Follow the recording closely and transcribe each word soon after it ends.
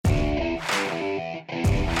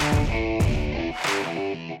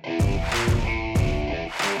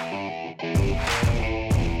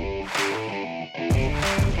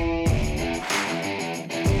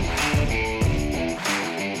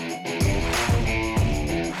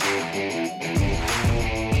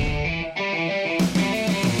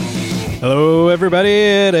Hello, everybody.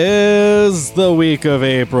 It is the week of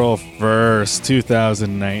April 1st,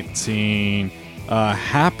 2019.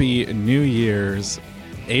 Happy New Year's,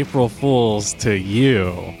 April Fools to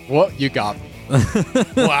you. What? You got me.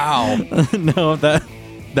 Wow. No, that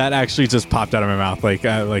actually just popped out of my mouth. Like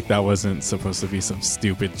that wasn't supposed to be some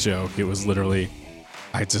stupid joke. It was literally,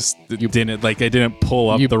 I didn't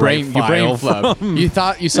pull up the right file. Your brain flubbed. You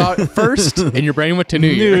thought you saw it first, and your brain went to New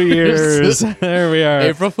Year's. There we are.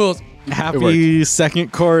 April Fools. Happy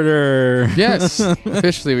second quarter. Yes,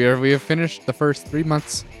 officially we have finished the first 3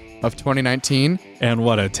 months of 2019. And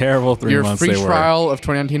what a terrible 3 months they were. Your free trial of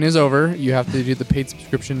 2019 is over. You have to do the paid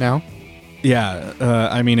subscription now. Yeah,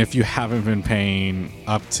 I mean, if you haven't been paying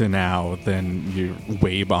up to now, then you're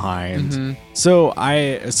way behind. Mm-hmm. So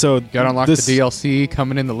gotta unlock the DLC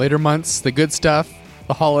coming in the later months, the good stuff,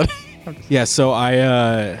 the holiday. Yeah, so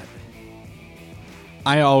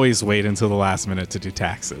I always wait until the last minute to do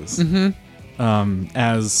taxes. Mm-hmm.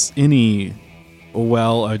 As any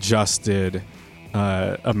well-adjusted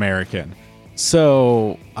American.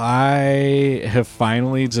 So I have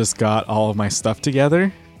finally just got all of my stuff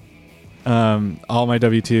together. All my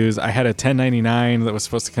W-2s. I had a 1099 that was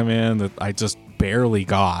supposed to come in that I just barely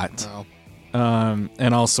got. Oh.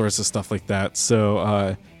 And all sorts of stuff like that.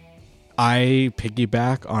 So I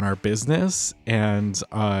piggyback on our business, and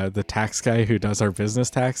the tax guy who does our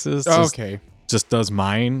business taxes just does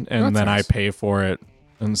mine, and then nice. I pay for it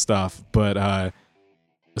and stuff. But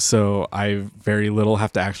so I very little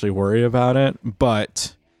have to actually worry about it.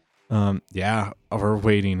 But yeah, we're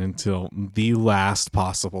waiting until the last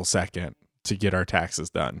possible second to get our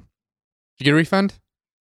taxes done. Did you get a refund?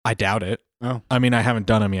 I doubt it. Oh. I mean, I haven't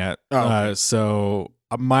done them yet. Oh, okay. So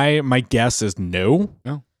my guess is no.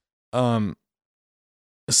 No.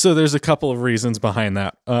 So there's a couple of reasons behind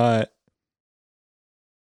that.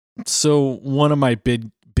 So one of my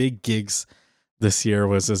big gigs this year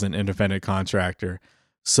was as an independent contractor.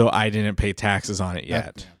 So I didn't pay taxes on it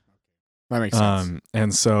yet. That makes sense.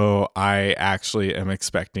 And so I actually am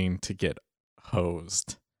expecting to get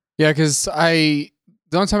hosed. Yeah, because the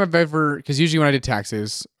only time I've ever, because usually when I did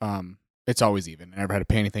taxes, it's always even. I never had to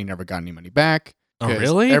pay anything, never got any money back. Oh,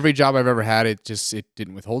 really? Every job I've ever had, it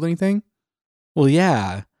didn't withhold anything. Well,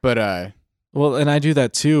 yeah. But, well, and I do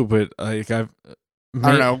that too, but like I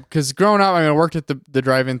don't know, because growing up, I worked at the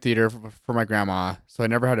drive-in theater for my grandma, so I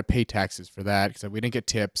never had to pay taxes for that, because we didn't get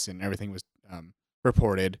tips and everything was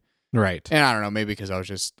reported. Right. And I don't know, maybe because I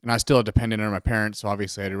was still a dependent on my parents, so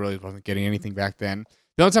obviously I really wasn't getting anything back then.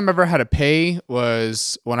 The only time I ever had to pay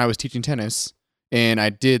was when I was teaching tennis, and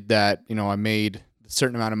I did that, I made a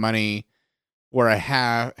certain amount of money where I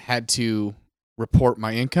had to report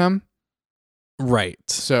my income. Right.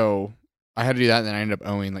 So I had to do that, and then I ended up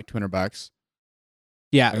owing like $200.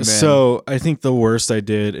 Yeah. Then, so I think the worst I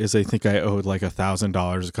did is I think I owed like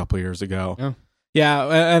 $1,000 a couple years ago. Oh.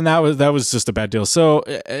 Yeah, and that was just a bad deal. So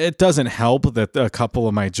it doesn't help that a couple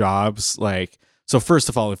of my jobs, so first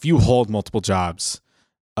of all, if you hold multiple jobs,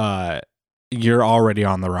 you're already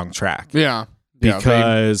on the wrong track. Yeah.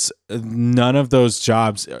 Because none of those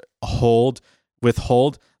jobs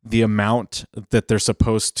withhold the amount that they're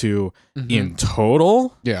supposed to in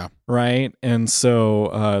total. Yeah. Right. And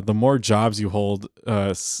so the more jobs you hold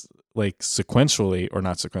sequentially, or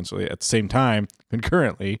not sequentially, at the same time,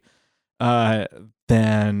 concurrently,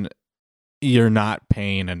 then you're not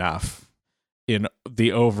paying enough in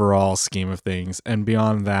the overall scheme of things. And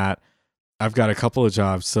beyond that, I've got a couple of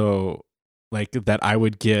jobs. So that I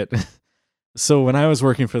would get. So when I was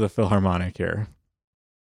working for the Philharmonic here,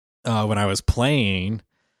 when I was playing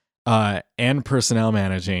and personnel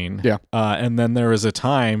managing, and then there was a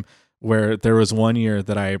time where there was 1 year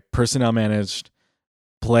that I personnel managed,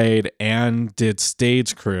 played, and did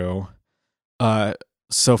stage crew.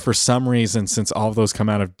 So for some reason, since all of those come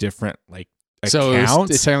out of different accounts, so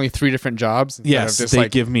it's only 3 different jobs. Yes, they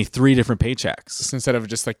give me 3 different paychecks instead of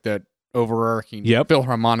just the overarching Yep.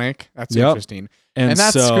 Philharmonic. That's interesting. And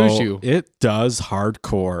that so screws you. It does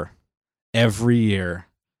hardcore every year.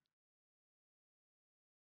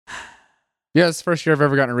 Yeah, it's the first year I've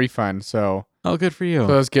ever gotten a refund. So good for you. So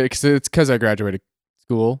that's good, because it's because I graduated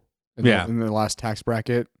school in Yeah. the last tax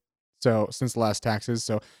bracket. So since the last taxes,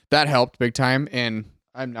 so that helped big time, and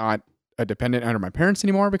I'm not a dependent under my parents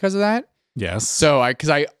anymore because of that. Yes. So I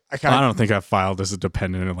don't think I've filed as a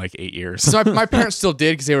dependent in 8 years. So my parents still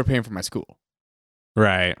did, because they were paying for my school.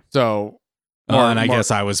 Right. So. I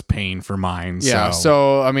guess I was paying for mine. Yeah.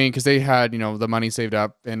 So I mean, because they had the money saved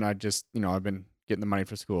up, and I just I've been getting the money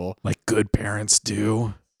for school, like good parents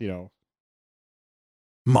do.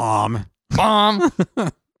 Mom. No.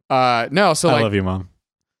 So I love you, Mom.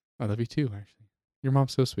 I love you too. Actually, your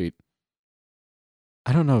mom's so sweet.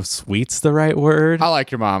 I don't know if sweet's the right word. I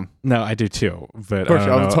like your mom. No, I do too. But Of course,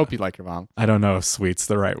 I let's hope you like your mom. I don't know if sweet's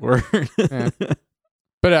the right word. Yeah.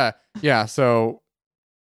 But yeah, so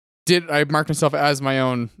I marked myself as my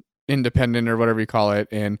own independent or whatever you call it.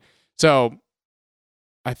 And so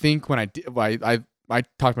I think when I talked to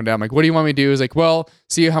my dad, I'm like, what do you want me to do? He's like, well,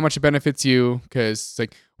 see how much it benefits you, because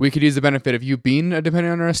like we could use the benefit of you being a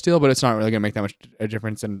dependent owner still, but it's not really gonna make that much a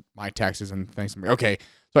difference in my taxes and things. I'm like, okay.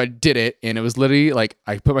 So I did it, and it was literally like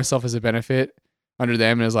I put myself as a benefit under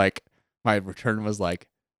them, and it was like my return was like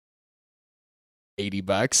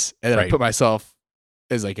 $80, and then I put myself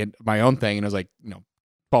as like my own thing, and it was like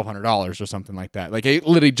 $1,200 or something like that. Like it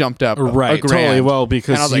literally jumped up a grand. Totally. Well,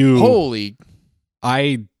 because and I was like, holy.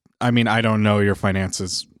 I mean, I don't know your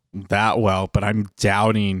finances that well, but I'm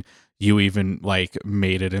doubting you even like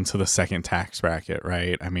made it into the second tax bracket,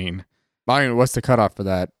 right? I mean, what's the cutoff for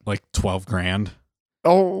that? Like 12 grand.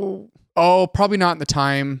 Oh, probably not in the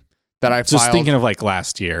time that I filed. Just thinking of like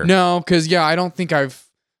last year. No, because I don't think I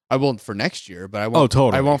won't for next year, but I won't. Oh,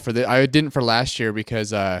 totally. I won't I didn't for last year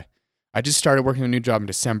because I just started working a new job in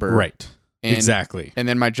December. Right. Exactly. And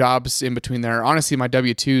then my jobs in between there, honestly, my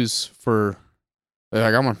W-2s for, like,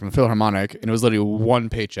 I got one from the Philharmonic, and it was literally one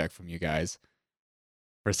paycheck from you guys.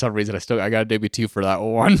 For some reason, I got a W-2 for that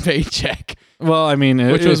one paycheck. Well, I mean,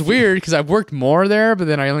 which was weird because I've worked more there, but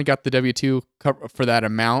then I only got the W-2 for that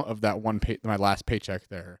amount of that my last paycheck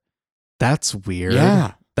there. That's weird.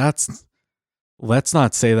 Yeah. Let's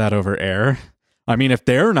not say that over air. I mean, if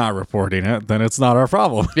they're not reporting it, then it's not our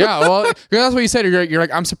problem. Yeah, well, that's what you said. You're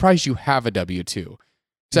like, I'm surprised you have a W-2.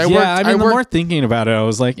 The more thinking about it, I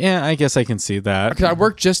was like, yeah, I guess I can see that. Because I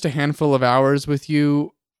worked just a handful of hours with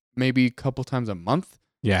you, maybe a couple times a month.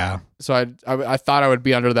 Yeah. So I thought I would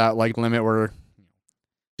be under that like limit where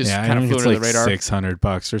just kind of flew under the radar.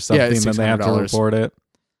 $600 or something, then they have to report it.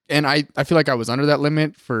 And I feel like I was under that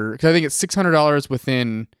limit because I think it's $600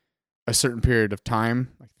 within a certain period of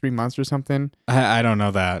time, like 3 months or something. I don't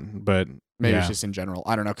know that, but maybe it's just in general.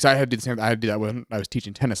 I don't know, because I had to do the same. I had to do that when I was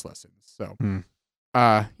teaching tennis lessons. So,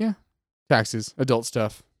 yeah, taxes, adult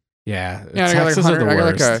stuff. Yeah, taxes are the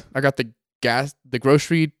worst. I got the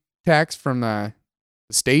grocery tax from the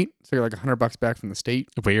state, so I got like $100 back from the state.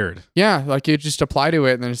 Weird. Yeah, like you just apply to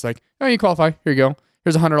it, and then it's like, oh, you qualify. Here you go.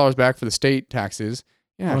 Here's $100 back for the state taxes.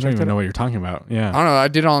 Yeah, I don't even know what you're talking about. Yeah. I don't know. I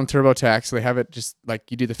did it all in TurboTax. So they have it just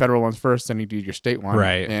like you do the federal ones first, then you do your state one.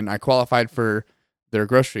 Right. And I qualified for their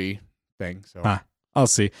grocery thing. So I'll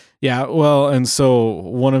see. Yeah. Well, and so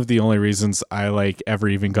one of the only reasons I like ever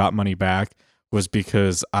even got money back was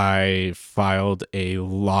because I filed a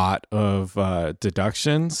lot of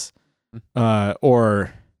deductions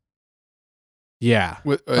or yeah.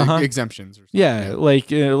 With exemptions or something. Yeah,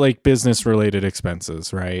 like business related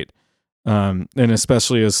expenses, right? And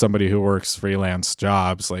especially as somebody who works freelance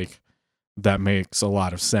jobs, like that makes a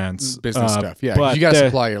lot of sense. Business stuff, yeah. But you got to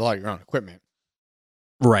supply a lot of your own equipment,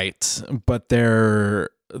 right? But the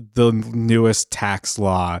newest tax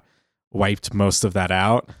law wiped most of that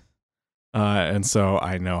out, and so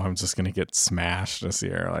I know I'm just gonna get smashed this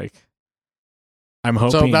year. Like I'm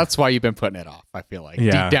hoping. So that's why you've been putting it off. I feel like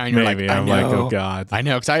deep down you're maybe. like, I'm like, oh god, I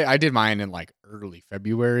know, because I did mine in like early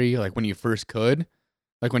February, like when you first could.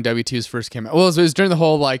 Like when W-2s first came out. Well, it was during the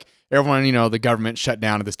whole, like, everyone, the government shut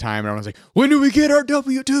down at this time. And everyone's like, when do we get our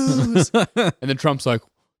W-2s? And then Trump's like,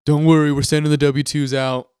 don't worry, we're sending the W-2s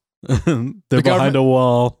out. They're behind a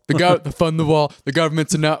wall. The fund the wall. The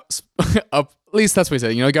government's enough. At least that's what he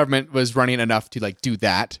said. The government was running enough to, like, do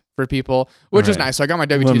that for people, which was nice. So I got my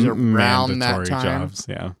W-2s around that time. Jobs,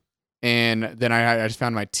 yeah. And then I just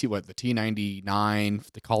found my the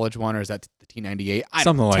T99, the college one, or is that the T98?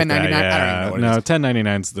 Something like 1099? That. Yeah. I don't even know what it is.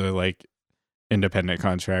 1099's the like independent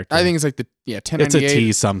contractor. I think it's like the 1098. It's a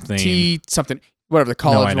T something. T something, whatever, the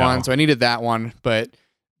college one. So I needed that one, but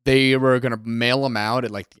they were going to mail them out at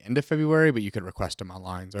like the end of February, but you could request them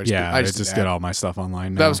online. So I just get all my stuff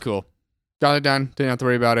online now. That was cool. Got it done. Didn't have to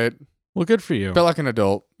worry about it. Well, good for you. Felt like an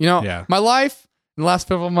adult. My life in the last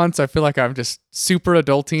couple of months, I feel like I'm just super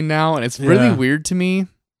adulting now, and it's really weird to me.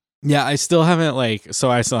 Yeah, I still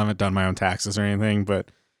haven't done my own taxes or anything,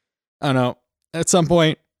 but I don't know. At some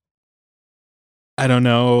point, I don't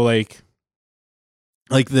know, like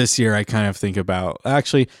this year, I kind of think about,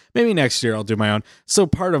 actually, maybe next year I'll do my own. So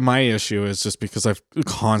part of my issue is just because I've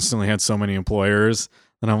constantly had so many employers,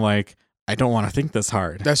 and I'm like, I don't want to think this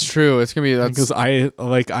hard. That's true. It's gonna be because I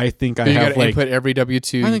think I have like input every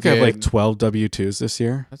W-2. I think I have like 12 W-2s this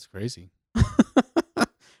year. That's crazy.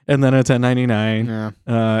 And then a 1099. Yeah.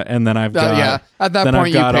 And then I've got At that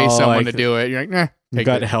point, you pay someone to do it. You're like, nah. I've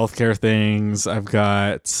got healthcare things. I've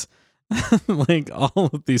got like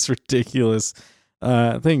all of these ridiculous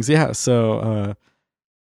things. Yeah. So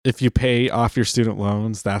if you pay off your student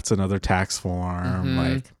loans, that's another tax form.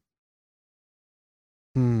 Like,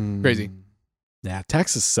 crazy. Yeah,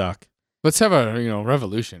 taxes suck. Let's have a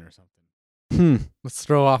revolution or something. Let's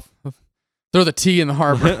throw the tea in the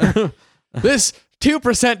harbor. This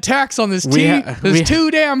 2% tax on this tea is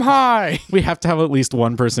too damn high. We have to have at least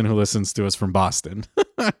one person who listens to us from Boston.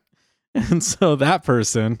 And so that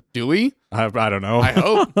person... Do we? I don't know. I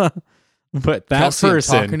hope. But that Kelsey, I'm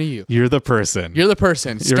person... talking to you. You're the person. You're the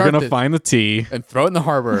person. You're going to find the tea. And throw it in the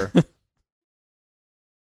harbor.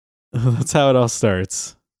 That's how it all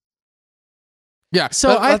starts. Yeah.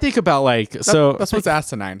 So I think about that's what's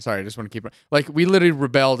asinine. Sorry, I just want to keep it. Like, we literally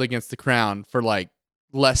rebelled against the crown for like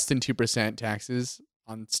less than 2% taxes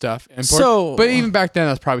on stuff. But even back then,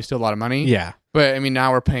 that's probably still a lot of money. Yeah. But I mean,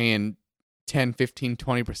 now we're paying 10, 15,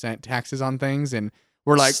 20% taxes on things, and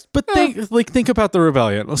we're like, but think about the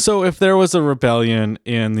rebellion. So if there was a rebellion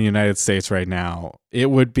in the United States right now, it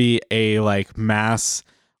would be a like mass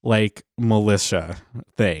like militia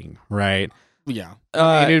thing, right? Yeah.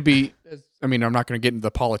 It'd be. I mean, I'm not going to get into the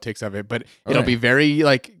politics of it, but it'll be very,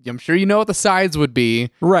 like, I'm sure you know what the sides would be,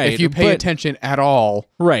 right? If you pay attention at all,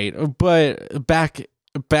 right? But back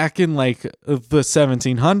in like the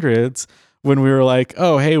 1700s, when we were like,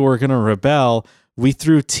 oh, hey, we're going to rebel, we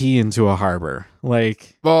threw tea into a harbor.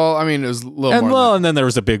 Like, well, I mean, it was a little more. And then there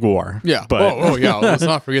was a big war. Yeah. But yeah. Let's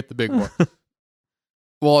not forget the big war.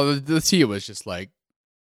 Well, the tea was just like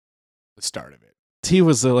the start of it. Tea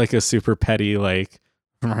was like a super petty like.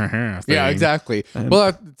 Yeah, exactly. And well,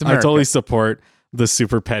 it's I totally support the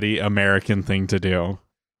super petty American thing to do.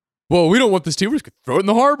 Well, we don't want this tea. We're just going to throw it in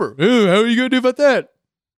the harbor. Ooh, how are you going to do about that?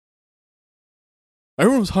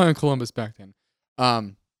 Everyone was high on Columbus back then.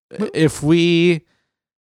 What if we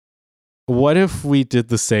did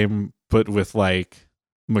the same, but with like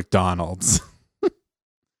McDonald's?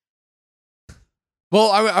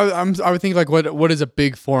 Well, I would think like what is a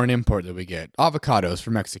big foreign import that we get? Avocados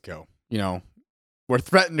from Mexico. We're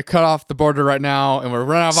threatened to cut off the border right now, and we're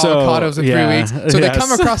running out of avocados in 3 weeks. So they come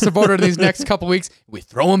across the border in these next couple weeks. We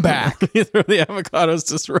throw them back. We throw the avocados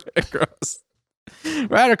just right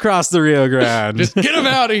across the Rio Grande. Just get them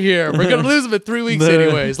out of here. We're gonna lose them in 3 weeks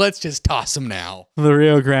anyways. Let's just toss them now. The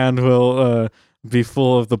Rio Grande will be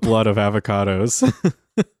full of the blood of avocados.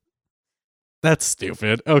 That's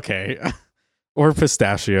stupid. Okay, or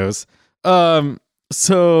pistachios.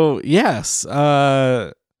 So yes.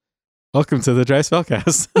 Welcome to the Dry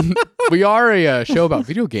Spellcast. We are a show about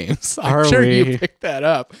video games. I'm sure you picked that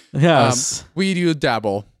up. Yes. We do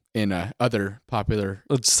dabble in other popular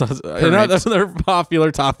other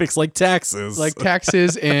popular topics like taxes.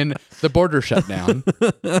 And the border shutdown.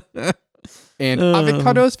 And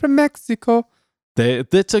avocados from Mexico.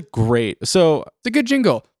 That's a great... So it's a good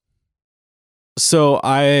jingle. So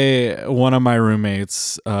one of my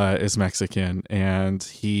roommates is Mexican, and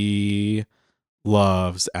he...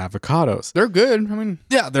 loves avocados. They're good. I mean,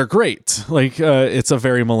 yeah, they're great. Like, it's a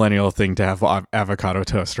very millennial thing to have avocado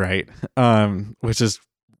toast, right? Which is a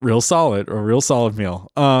real solid meal.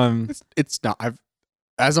 It's not.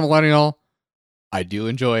 As a millennial, I do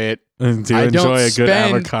enjoy it. Enjoy a good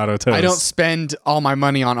avocado toast. I don't spend all my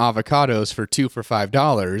money on avocados for $2 for $5. Yeah,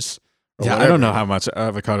 whatever. I don't know how much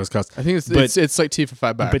avocados cost. I think it's like $2 for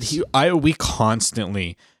 $5. But we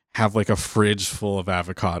constantly have like a fridge full of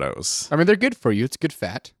avocados. I mean, they're good for you. It's good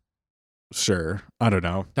fat. Sure. I don't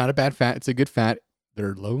know. Not a bad fat. It's a good fat.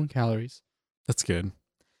 They're low in calories. That's good.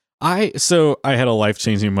 I had a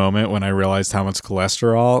life-changing moment when I realized how much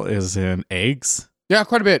cholesterol is in eggs. Yeah,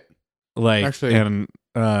 quite a bit. Like, actually, and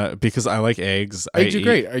because I like eggs. Eggs are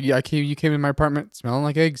great. You came in my apartment smelling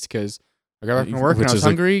like eggs because I got back from work and I was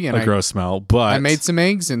hungry. And a gross smell. But I made some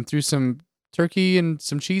eggs and threw some turkey and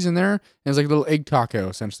some cheese in there, and it was like a little egg taco.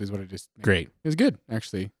 Essentially, is what I just made. Great. It was good,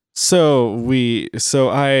 actually.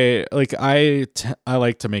 I like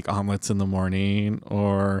to make omelets in the morning,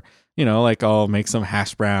 or like I'll make some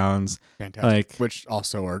hash browns. Fantastic. Which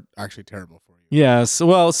also are actually terrible for you. Yes.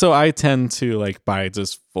 Well, so I tend to like buy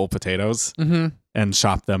just full potatoes and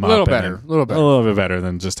chop them up. A little bit better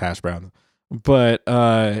than just hash browns. But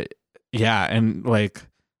yeah, and like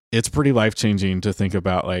it's pretty life-changing to think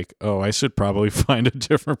about like, oh, I should probably find a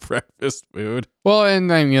different breakfast food. Well,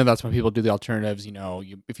 and then, that's when people do the alternatives.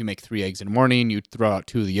 If you make 3 eggs in the morning, you throw out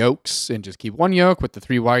 2 of the yolks and just keep 1 yolk with the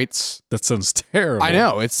 3 whites. That sounds terrible. I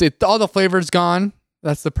know. All the flavor's gone.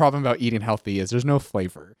 That's the problem about eating healthy is there's no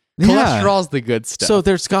flavor. Yeah. Cholesterol's the good stuff. So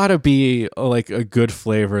there's got to be like a good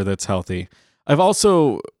flavor that's healthy. I've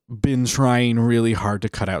also been trying really hard to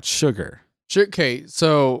cut out sugar. Okay,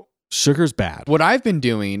 so... Sugar's bad. What I've been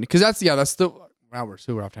doing, because that's the wow, we're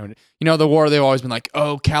super off time. You know, the war, they've always been like,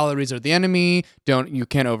 oh, calories are the enemy. You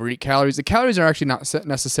can't overeat calories. The calories are actually not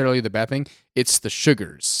necessarily the bad thing. It's the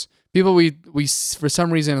sugars. People, we for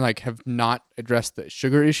some reason like have not addressed the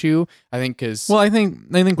sugar issue. I think because Well, I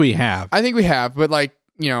think we have. I think we have, but like,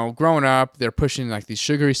 you know, growing up, they're pushing like these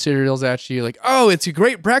sugary cereals at you, like, oh, it's a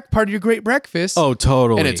great part of your great breakfast. Oh,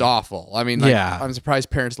 totally. And it's awful. I mean, like, Yeah. I'm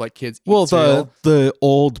surprised parents let kids eat Well, cereal. the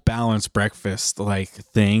old balanced breakfast like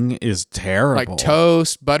thing is terrible. Like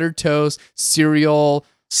toast, buttered toast, cereal,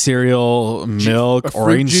 milk, fruit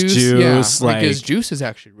orange juice, Yeah, because juice is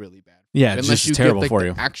actually really bad. yeah, Unless just you terrible get, like, for the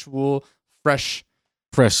you. actual fresh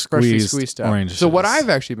Freshly squeezed stuff. orange So what juice. I've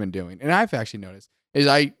actually been doing, and I've actually noticed, is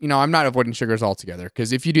I'm not avoiding sugars altogether,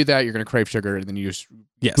 because if you do that, you're going to crave sugar, and then you just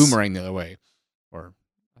Yes. boomerang the other way. Or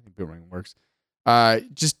I think boomerang works.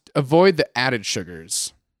 Just avoid the added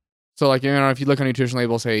sugars. So like, you know, if you look on a nutrition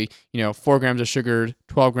label, say, 4 grams of sugar,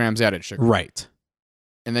 12 grams added sugar. Right.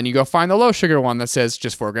 And then you go find the low sugar one that says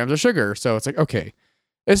just 4 grams of sugar. So it's like, okay,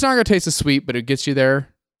 it's not going to taste as sweet, but it gets you there.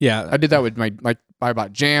 Yeah. I did that with I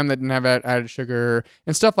bought jam that didn't have added sugar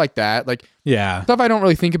and stuff like that. Like, Yeah. stuff I don't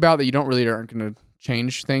really think about that you aren't going to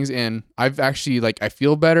change things. And I've actually, I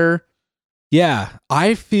feel better. Yeah.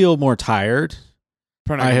 I feel more tired,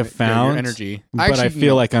 I have found, your energy. but I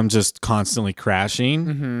feel like I'm just constantly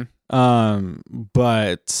crashing. Mm-hmm.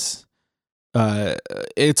 But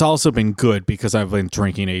it's also been good because I've been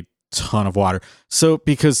drinking a ton of water. So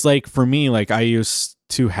because like for me, like I used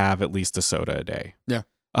to have at least a soda a day. Yeah.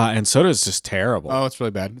 And soda is just terrible. Oh, it's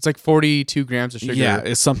really bad. It's like 42 grams of sugar. Yeah,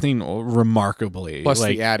 it's something remarkably plus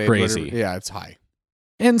like the added crazy. whatever. Yeah, it's high.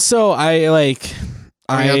 And so I like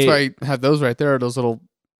that's why I have those right there. Those little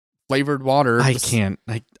flavored water. I can't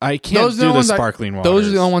do the the ones sparkling water. Those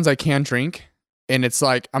are the only ones I can drink. And it's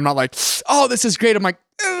like, I'm not like, oh, this is great. I'm like,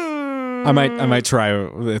 I might try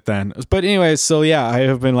it then. But anyway, so yeah, I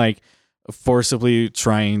have been like forcibly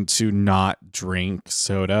trying to not drink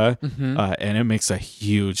soda, and it makes a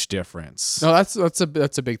huge difference. No, that's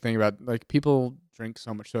a big thing about like people drink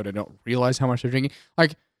so much soda, don't realize how much they're drinking.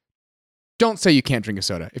 Like, don't say you can't drink a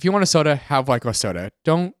soda. If you want a soda, have like a soda.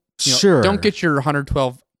 Don't get your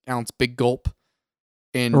 112 ounce big gulp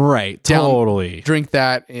and totally drink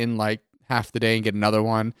that in like half the day and get another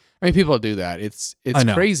one. I mean, people do that. It's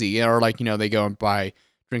crazy. Or like, they go and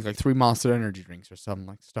drink like 3 Monster energy drinks or something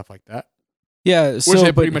like stuff like that. Yeah. Which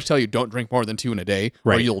they pretty much tell you don't drink more than 2 in a day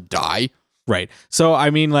or you'll die. Right. So, I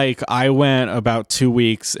mean, like I went about 2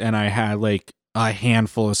 weeks and I had like a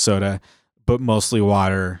handful of soda, but mostly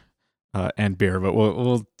water and beer. But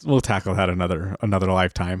we'll tackle that another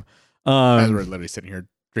lifetime. As we're literally sitting here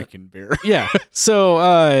drinking beer. Yeah.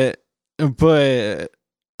 So, but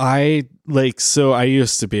I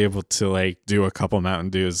used to be able to like do a couple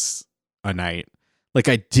Mountain Dews a night. Like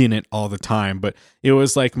I didn't all the time, but it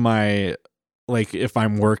was like if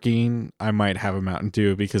I'm working, I might have a Mountain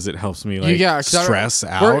Dew because it helps me stress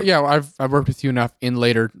out. I've worked with you enough in the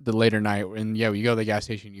later night, and you go to the gas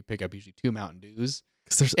station, you pick up usually 2 Mountain Dews.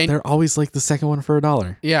 Because they're always like the second one for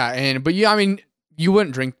 $1. Yeah, I mean, you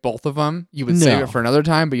wouldn't drink both of them. You would save it for another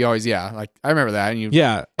time, but you always, like I remember that.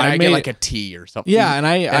 And I get like a tea or something. Yeah, and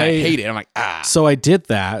I hate it. I'm like, ah. So I did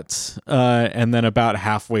that, and then about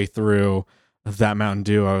halfway through that Mountain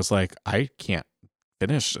Dew, I was like, I can't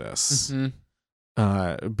finish this.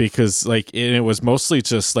 Because like it was mostly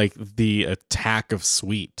just like the attack of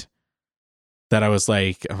sweet that I was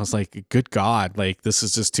like, good God, like this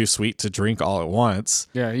is just too sweet to drink all at once.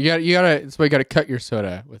 Yeah, you gotta. That's why you gotta cut your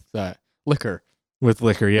soda with liquor. With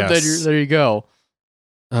liquor, yes. There you go.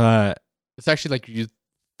 It's actually like the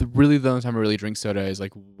only time I really drink soda is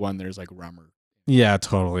like when there's like rum or. Yeah,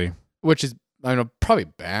 totally. Which is, I don't know, probably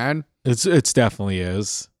bad. It's definitely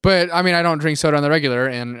is. But I mean, I don't drink soda on the regular,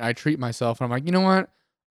 and I treat myself, and I'm like, you know what?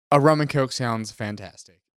 A rum and Coke sounds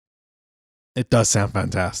fantastic. It does sound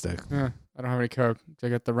fantastic. Yeah, I don't have any Coke. I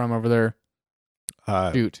got the rum over there.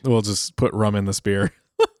 Shoot. We'll just put rum in this beer.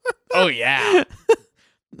 Oh, yeah.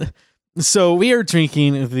 So we are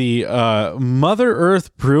drinking the Mother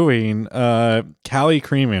Earth Brewing Cali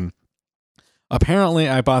Creamin'. Apparently,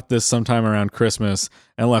 I bought this sometime around Christmas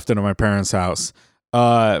and left it at my parents' house.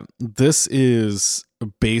 This is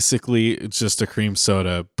basically just a cream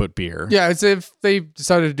soda, but beer. Yeah, it's if they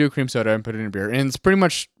decided to do cream soda and put it in beer. And it's pretty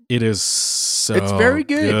much... It is so It's very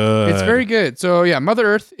good. It's very good. So, yeah, Mother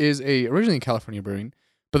Earth is originally a California brewing,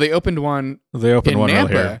 but they opened one in Nampa.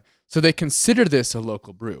 Here. So they consider this a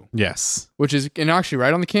local brew. Yes. Which is, and actually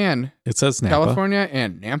right on the can, it says Nampa. California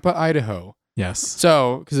and Nampa, Idaho. Yes.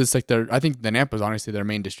 So, because it's like I think the Nampa is honestly their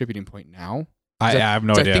main distributing point now. I have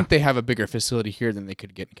no idea. I think they have a bigger facility here than they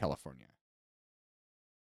could get in California.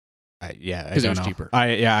 I because it don't was know. cheaper. I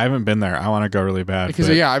haven't been there. I want to go really bad. Because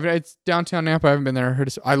but it's downtown Napa. I haven't been there.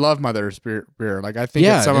 I love Mother's beer. Like I think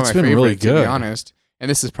Yeah, it's some of it's my been favorites, really to be good. honest. And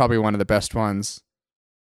this is probably one of the best ones.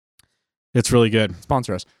 it's really good.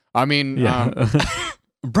 Sponsor us. I mean, Yeah.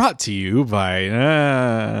 Brought to you by.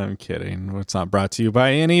 I'm kidding. It's not brought to you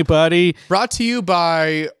by anybody. brought to you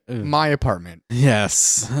by my apartment.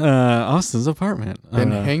 Yes, Austin's apartment.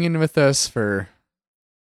 Been hanging with us for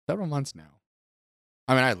several months now.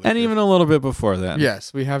 I mean, I live and here. even a little bit before then.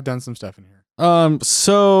 Yes, we have done some stuff in here.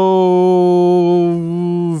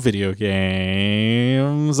 So video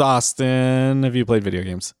games. Austin, have you played video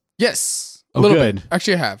games? Yes, a Oh, little good. bit.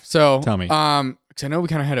 Actually, I have. So Tell me. because I know we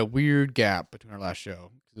kind of had a weird gap between our last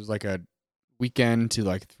show. It was like a weekend to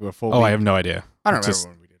like through a full. Oh, week. I have no idea. I don't Just-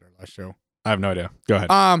 remember when we did our last show. I have no idea. Go ahead.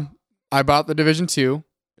 I bought the Division 2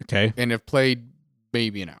 Okay, and have played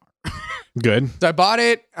maybe an hour. good. So I bought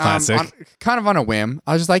it Classic. kind of on a whim.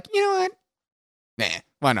 I was just like, you know what? Nah,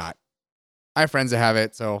 why not? I have friends that have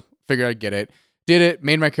it, so figured I'd get it. Did it,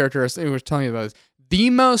 made my character. I was telling you about this. The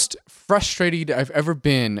most frustrated I've ever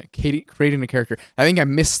been creating a character. I think I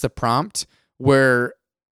missed the prompt where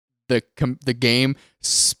the game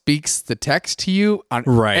speaks the text to you on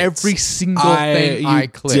Right. every single thing I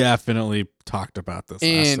click. Definitely talked about this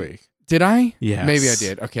last And- week. Did I? Yes. Maybe I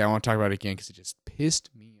did. Okay, I won't talk about it again because it just pissed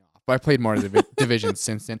me off. But I played more of the Division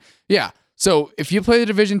since then. Yeah. So if you play the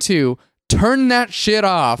Division 2, turn that shit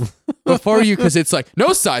off before you, because it's like,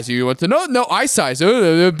 no size. You want to no eye size,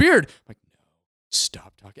 beard. I'm like, no,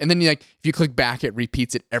 stop talking. And then if you click back, it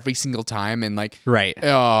repeats it every single time. And like, Right. oh,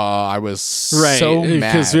 I was so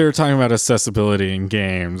Because mad. we were talking about accessibility in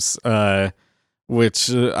games, which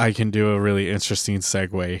I can do a really interesting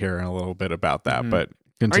segue here in a little bit about that. Mhm. But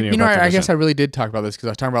continue. I guess I really did talk about this because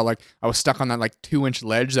I was talking about like I was stuck on that like 2-inch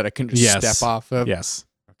ledge that I couldn't just Yes. step off of. Yes.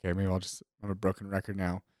 Okay, maybe I'm a broken record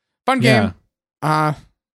now. Fun game. Yeah.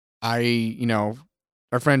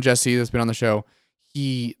 Our friend Jesse that's been on the show,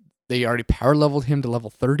 they already power leveled him to level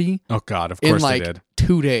 30 Oh God, of in course like they did.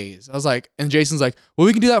 2 days. I was like, and Jason's like, well,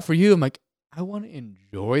 we can do that for you. I'm like, I want to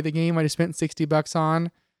enjoy the game I just spent $60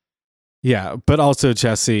 on. Yeah, but also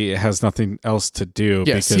Jesse has nothing else to do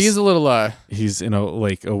Yes, because he's a little he's in a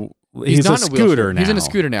he's not a in wheelchair. scooter now. He's in a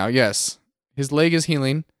scooter now. Yes, his leg is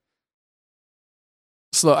healing.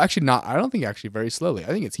 Slow, actually not. I don't think actually very slowly. I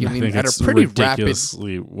think it's I healing think at it's a pretty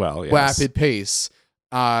ridiculously well. Yes. rapid pace.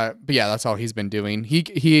 But yeah, that's all he's been doing.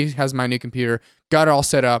 He has my new computer, got it all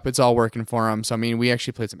set up. It's all working for him. So I mean, we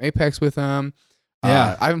actually played some Apex with him.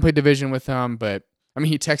 Yeah. I haven't played Division with him, but I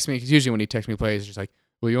mean, he texts me because usually when he texts me plays, he's just like,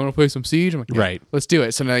 "Well, you want to play some Siege?" I'm like, yeah, Right. let's do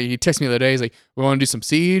it. So now he texts me the other day. He's like, "We want to do some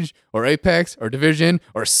Siege or Apex or Division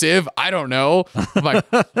or Civ." I don't know. I'm like,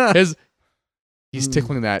 he's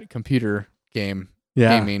tickling that computer game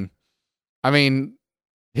gaming. I mean,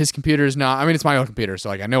 his computer is not. I mean, it's my own computer, so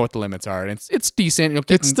like I know what the limits are, and it's decent.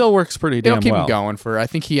 It still works pretty damn It'll keep well. him going for. I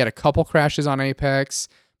think he had a couple crashes on Apex.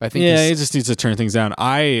 But I think Yeah, he just needs to turn things down.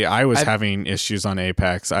 I was having issues on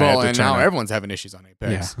Apex. I had to and turn now it. everyone's having issues on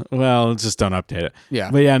Apex. Yeah. Well, just don't update it. Yeah.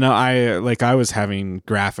 But yeah, no, I was having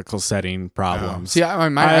graphical setting problems. See,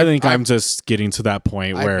 I think I'm just getting to that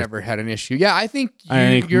point I've where never had an issue. Yeah, I think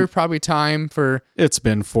think- you're probably time for it's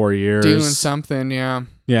been 4 years. doing something. Yeah.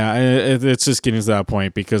 Yeah, it's just getting to that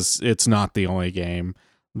point because it's not the only game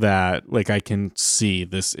that like I can see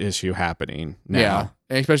this issue happening now. Yeah,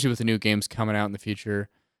 and especially with the new games coming out in the future.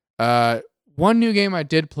 One new game I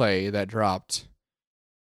did play that dropped,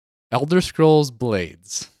 Elder Scrolls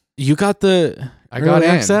Blades. You got the I got early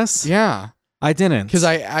in. access? Yeah, I didn't. because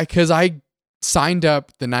I signed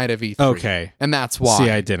up the night of E3. Okay. and that's why. See,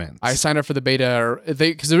 I didn't. I signed up for the beta,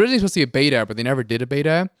 because originally supposed to be a beta, but they never did a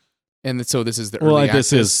beta, and so this is the early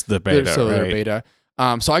access. this is the beta, so they're right? beta.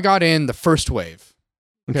 So I got in the first wave.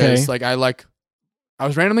 Okay. Because I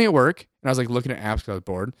was randomly at work and I was like looking at apps because I was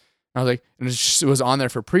bored. And I was like, and it was on there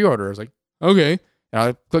for pre-order. I was like, okay. And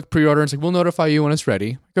I clicked pre-order and it's like, we'll notify you when it's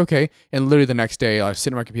ready. Like, okay. And literally the next day I was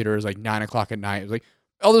sitting at my computer. It was like 9:00 at night. It was like,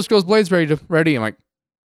 Elder Scrolls Blades ready. I'm like,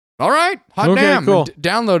 all right, hot Okay, damn. cool. And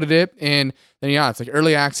downloaded it. And then, yeah, it's like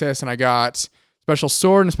early access. And I got special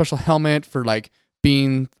sword and a special helmet for like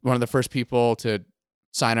being one of the first people to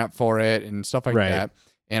sign up for it and stuff like Right. that.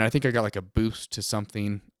 And I think I got like a boost to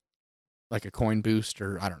something, like a coin boost,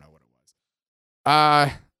 or I don't know what it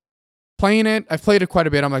was. Playing it, I've played it quite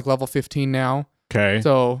a bit. I'm like level 15 now. Okay.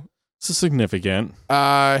 So this is significant.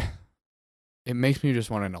 it makes me just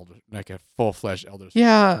want a full-fledged Elder Scrolls.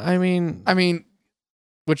 Yeah, I mean,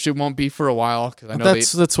 Which it won't be for a while because I know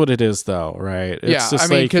that's what it is though, right? It's yeah, just I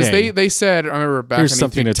mean, like, because hey, they said, I remember back here's on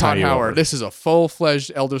something E3, to tell Todd you Howard, over. this is a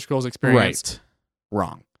full-fledged Elder Scrolls experience. right.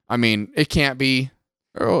 Wrong. I mean, it can't be.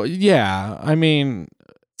 Oh yeah, I mean,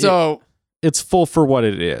 So it's full for what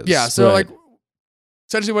it is. yeah, so but- like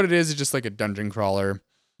essentially what it is just like a dungeon crawler.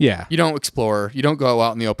 yeah, You don't explore. You don't go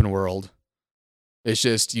out in the open world. It's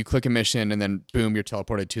just you click a mission and then boom, you're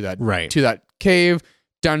teleported to that cave,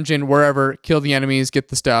 dungeon, wherever. Kill the enemies, get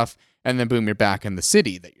the stuff, and then boom, you're back in the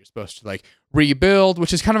city that you're supposed to like rebuild,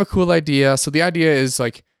 which is kind of a cool idea. So the idea is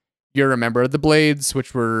like you're a member of the Blades,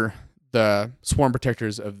 which were the sworn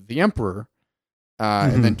protectors of the Emperor.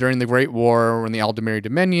 And then during the Great War, when the Aldemir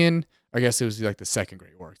Dominion, I guess it was like the Second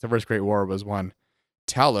Great War. The First Great War was when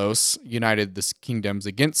Talos united the kingdoms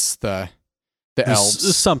against the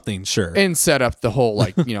elves. Something, sure. And set up the whole,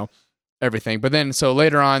 like, everything. But then, so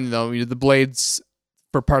later on, though, the Blades,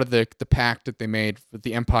 for part of the pact that they made with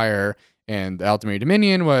the Empire and the Aldemir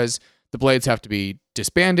Dominion, was the Blades have to be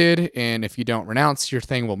disbanded, and if you don't renounce your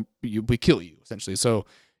thing, we kill you, essentially. So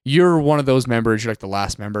you're one of those members. You're like the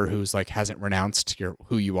last member who's like hasn't renounced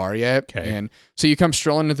who you are yet. Okay. And so you come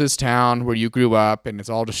strolling into this town where you grew up, and it's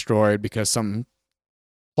all destroyed because some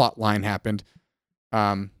plot line happened.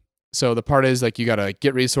 So the part is like you gotta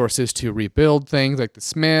get resources to rebuild things like the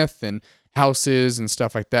smith and houses and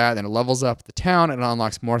stuff like that. Then it levels up the town and it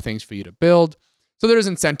unlocks more things for you to build. So there's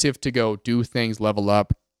incentive to go do things, level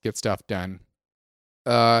up, get stuff done.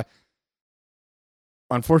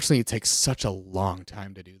 Unfortunately, it takes such a long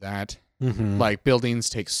time to do that. Like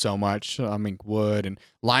buildings take so much. I mean, wood and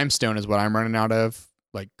limestone is what I'm running out of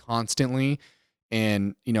like constantly.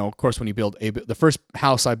 And of course, when you build the first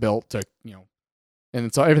house I built took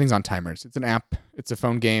and everything's on timers. It's an app. It's a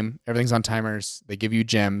phone game. Everything's on timers. They give you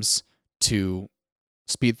gems to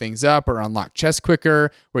speed things up or unlock chests quicker,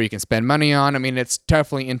 where you can spend money on. I mean, it's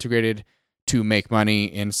definitely integrated to make money,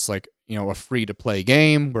 and it's like a free to play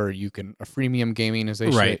game where you can a freemium gaming, as they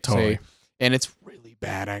say. And it's really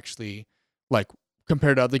bad actually. Like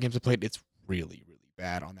compared to other games I played, it's really really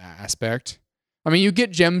bad on that aspect. I mean, you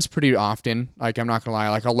get gems pretty often. Like I'm not gonna lie,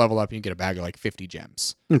 like I'll level up and you get a bag of like 50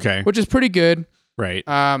 gems. Okay, which is pretty good. Right.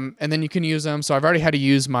 And then you can use them. So I've already had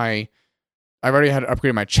to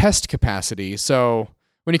upgrade my chest capacity. So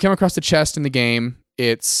when you come across the chest in the game,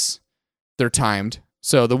 they're timed.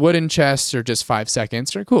 So the wooden chests are just 5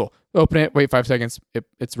 seconds. They're cool. Open it, wait 5 seconds,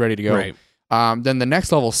 it's ready to go. Right. Then the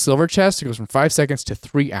next level, silver chest, it goes from 5 seconds to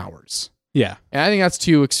 3 hours. Yeah. And I think that's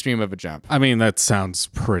too extreme of a jump. I mean, that sounds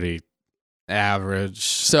pretty average.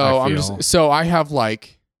 So I have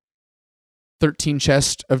like 13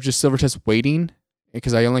 chests of just silver chests waiting,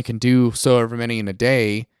 because I only can do so ever many in a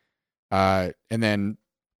day. And then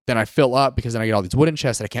I fill up, because then I get all these wooden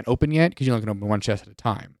chests that I can't open yet, because you only can open one chest at a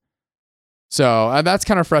time. So that's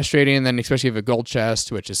kind of frustrating. And then especially if you have a gold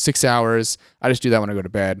chest, which is 6 hours, I just do that when I go to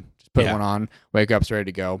bed. Just put one on, wake up, it's ready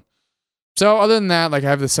to go. So other than that, like I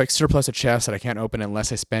have this like surplus of chests that I can't open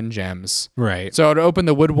unless I spend gems. Right. So to open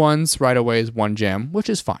the wood ones right away is 1 gem, which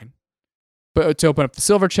is fine. But to open up the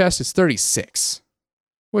silver chest is 36,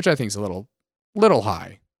 which I think is a little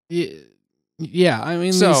high. Yeah, I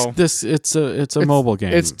mean, So- it's a mobile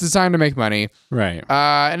game. It's designed to make money. right.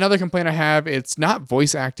 Another complaint I have, it's not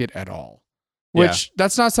voice acted at all, which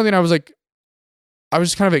that's not something I was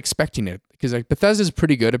just kind of expecting it, because like Bethesda's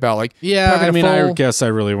pretty good about like, Yeah, having I a mean, I full- guess I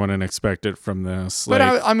really wouldn't expect it from this. but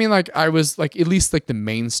Like, I mean, like I was like, at least like the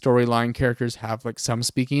main storyline characters have like some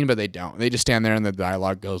speaking, but they don't. They just stand there and the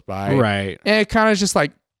dialogue goes by. right. And it kind of just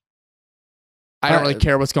like, I don't really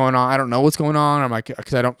care what's going on. I don't know what's going on. I'm like,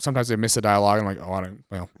 because sometimes I miss a dialogue. I'm like,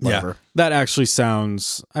 whatever. Yeah, that actually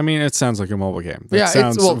sounds. I mean, it sounds like a mobile game. That Yeah,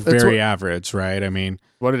 sounds very average, right? I mean,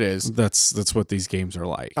 What it is. that's what these games are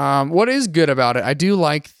like. What is good about it, I do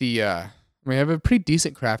like the, I have a pretty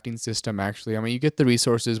decent crafting system, actually. I mean, you get the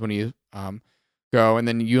resources when you go, and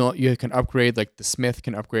then you can upgrade, like the smith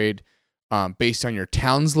can upgrade based on your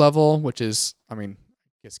town's level, which is, I mean,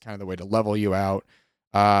 I guess kind of the way to level you out.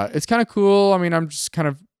 It's kind of cool. I mean, I'm just kind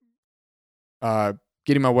of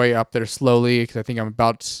getting my way up there slowly, because I think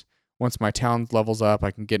once my town levels up,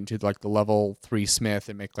 I can get into like the level 3 smith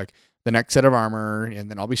and make like the next set of armor, and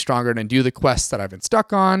then I'll be stronger and do the quests that I've been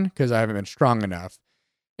stuck on because I haven't been strong enough.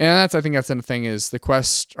 And I think that's the thing, is the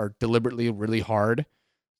quests are deliberately really hard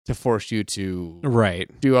to force you to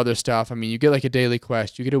do other stuff. I mean, you get like a daily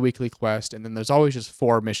quest, you get a weekly quest, and then there's always just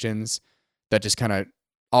 4 missions that just kind of,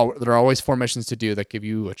 there are always 4 missions to do that give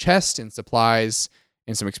you a chest and supplies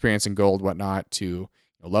and some experience and gold, whatnot, to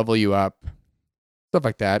level you up, stuff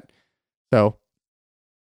like that. So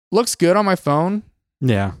looks good on my phone.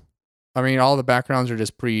 Yeah. I mean, all the backgrounds are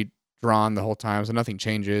just pre-drawn the whole time, so nothing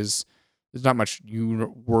changes. There's not much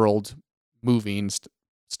world moving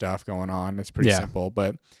stuff going on. It's pretty simple,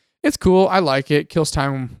 but it's cool. I like it. Kills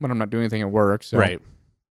time when I'm not doing anything at work. So. Right.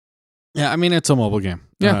 Yeah, I mean, it's a mobile game.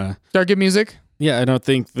 Yeah. Start good music. Yeah, I don't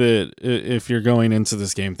think that if you're going into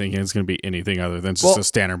this game thinking it's going to be anything other than just a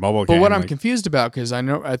standard mobile game. But what I'm confused about, because I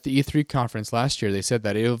know at the E3 conference last year, they said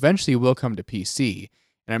that it eventually will come to PC.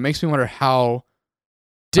 And it makes me wonder how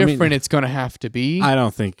different it's going to have to be. I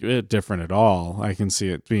don't think it different at all. I can see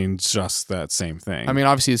it being just that same thing. I mean,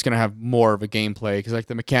 obviously, it's going to have more of a gameplay because like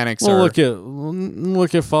the mechanics are... Look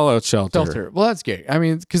at Fallout Shelter. Well, that's great. I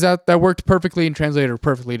mean, because that worked perfectly and translated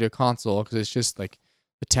perfectly to console because it's just like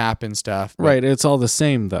the tap and stuff. But... Right. It's all the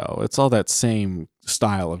same, though. It's all that same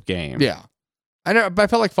style of game. Yeah. I know, but I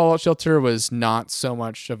felt like Fallout Shelter was not so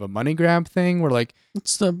much of a money grab thing where like...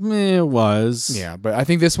 It was. Yeah, but I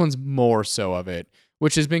think this one's more so of it.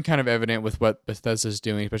 Which has been kind of evident with what Bethesda's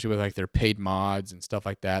doing, especially with like their paid mods and stuff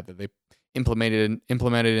like that they implemented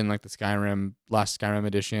in like the last Skyrim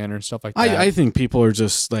edition or stuff like that. I think people are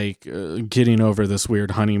just like getting over this weird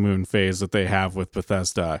honeymoon phase that they have with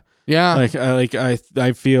Bethesda. Yeah,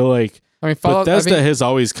 I feel like Fallout, Bethesda has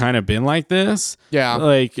always kind of been like this. Yeah,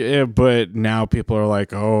 but now people are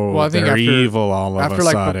like, oh, well, I think they're evil all of a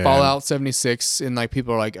sudden. After like Fallout 76, and like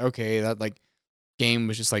people are like, okay, that like game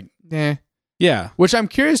was just like, eh. Yeah. Which I'm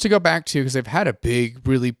curious to go back to because they've had a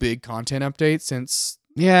really big content update since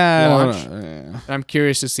launch. And I'm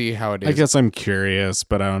curious to see how it is. I guess I'm curious,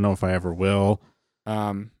 but I don't know if I ever will.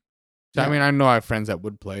 I mean, I know I have friends that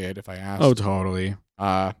would play it if I asked. Oh, totally.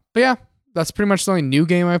 But yeah, that's pretty much the only new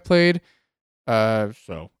game I've played.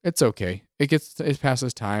 So it's okay. It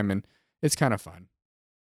passes time and it's kind of fun.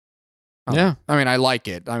 Yeah. I mean, I like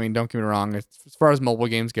it. I mean, don't get me wrong. As far as mobile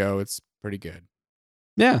games go, it's pretty good.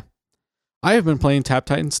 Yeah. I have been playing Tap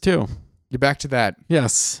Titans 2. You're back to that.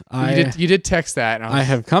 Yes. You did text that. And I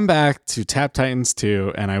have come back to Tap Titans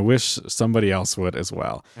 2, and I wish somebody else would as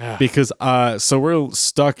well. Because so we're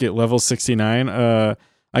stuck at level 69. I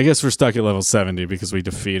guess we're stuck at level 70 because we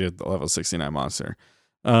defeated the level 69 monster.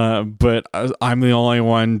 But I'm the only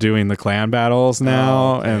one doing the clan battles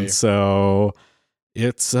now, and so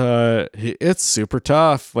it's super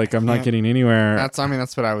tough. Like I'm not getting anywhere. That's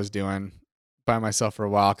what I was doing by myself for a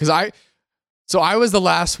while because I was the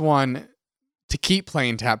last one to keep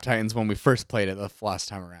playing Tap Titans when we first played it the last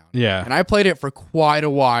time around. Yeah. And I played it for quite a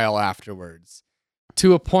while afterwards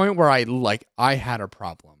to a point where I had a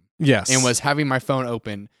problem. Yes. And was having my phone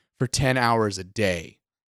open for 10 hours a day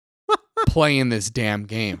playing this damn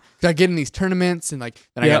game. Cause I get in these tournaments and then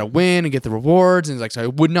I got to win and get the rewards. And so I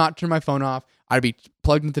would not turn my phone off. I'd be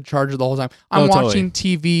plugged into the charger the whole time. I'm watching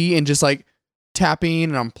TV and just tapping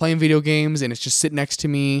and I'm playing video games and it's just sitting next to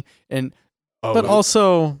me and but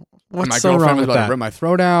also, what's so wrong with that? My girlfriend was about to rip my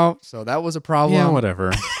throat out, so that was a problem. Yeah,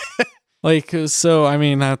 whatever. So I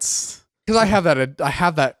mean, that's because I have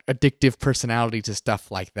that addictive personality to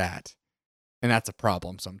stuff like that, and that's a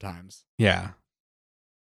problem sometimes. Yeah,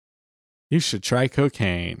 you should try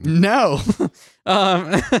cocaine. No,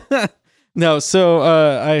 no. So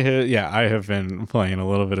I have been playing a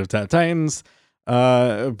little bit of Tap Titans,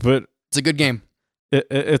 but it's a good game.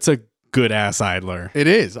 It's a good ass idler. It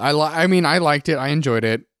is. I liked it. I enjoyed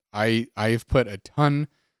it. I've put a ton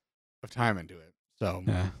of time into it. So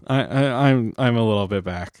yeah, I'm a little bit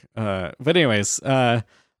back. But anyways,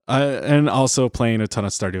 and also playing a ton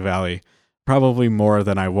of Stardew Valley, probably more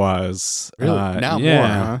than I was. Really? Now more,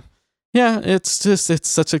 huh? Yeah, it's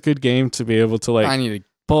such a good game to be able to I need to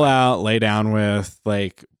pull out, lay down with,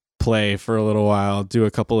 play for a little while, do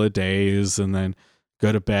a couple of days, and then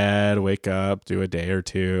go to bed, wake up, do a day or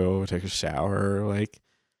two, take a shower,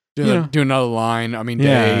 do another line. I mean,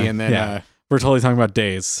 day, and then we're totally talking about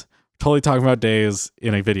days. Totally talking about days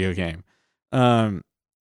in a video game. And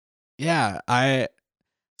I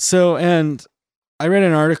read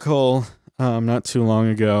an article not too long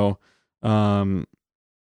ago, and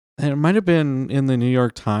it might have been in the New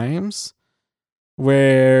York Times,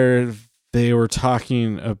 where they were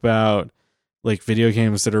talking about video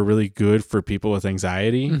games that are really good for people with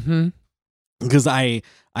anxiety. Mm-hmm. Because I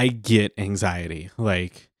get anxiety,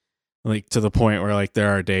 to the point where there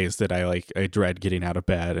are days that I dread getting out of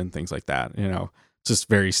bed and things like that, just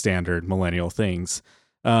very standard millennial things.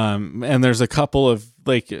 And there's a couple of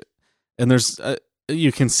and there's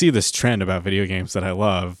you can see this trend about video games that I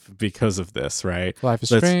love because of this, right? Life is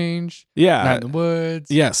Strange. Yeah. Night in the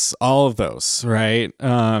Woods. Yes. All of those. Right.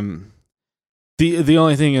 The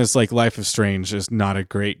only thing is Life is Strange is not a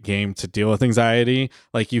great game to deal with anxiety.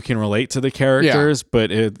 You can relate to the characters,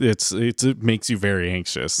 but it makes you very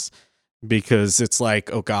anxious because it's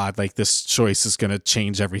oh God, this choice is going to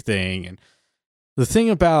change everything. And the thing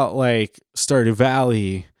about Stardew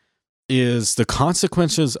Valley is the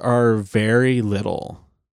consequences are very little.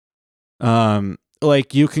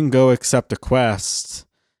 You can go accept a quest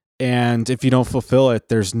And if you don't fulfill it,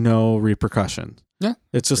 there's no repercussion. Yeah.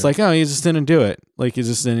 It's just like, oh, you just didn't do it. Like you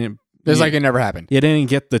just didn't. It's like it never happened. You didn't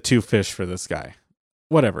get the 2 fish for this guy.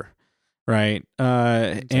 Whatever. Right.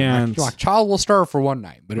 And my child will starve for one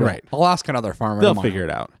night, but right. I'll ask another farmer. They'll figure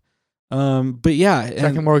it out. But yeah.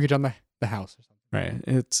 Second mortgage on the house or something.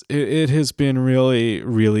 Right. It has been really,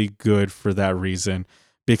 really good for that reason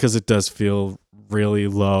because it does feel really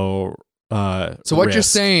low. So what you're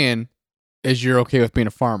saying is you're okay with being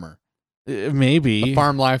a farmer. Maybe. The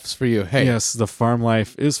farm life's for you. Hey. Yes, the farm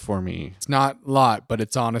life is for me. It's not a lot, but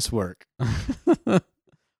it's honest work.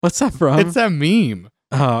 What's that from? It's that meme.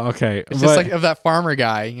 Oh, okay. It's just like of that farmer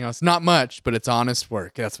guy. You know, it's not much, but it's honest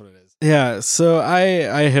work. That's what it is. Yeah. So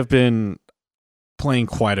I have been playing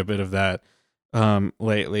quite a bit of that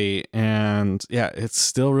lately, and yeah, it's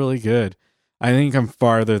still really good. I think I'm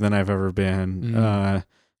farther than I've ever been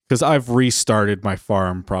because I've restarted my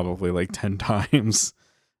farm probably like 10 times.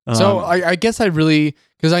 So I guess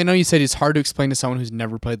because I know you said it's hard to explain to someone who's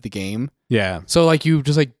never played the game. Yeah. So like you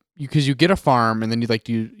just like because you get a farm and then you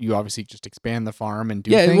obviously just expand the farm and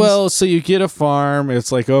do things. Yeah, well, so you get a farm,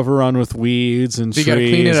 it's like overrun with weeds and trees. You gotta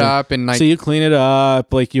clean it up and like so you clean it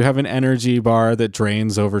up, like you have an energy bar that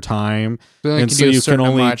drains over time. And so you can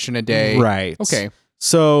only much in a day. Right. Okay.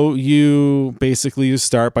 So you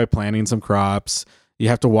start by planting some crops. You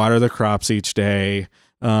have to water the crops each day.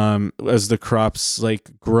 As the crops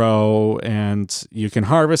like grow and you can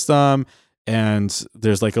harvest them, and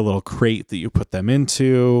there's like a little crate that you put them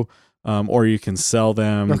into, or you can sell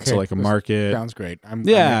them to like a market. Sounds great. I'm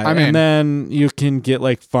and in. Then you can get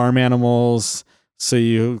like farm animals, so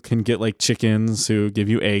you can get like chickens who give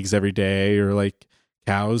you eggs every day, or like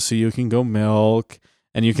cows so you can go milk,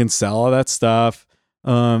 and you can sell all that stuff.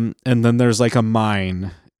 And then there's like a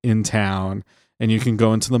mine in town, and you can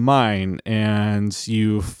go into the mine and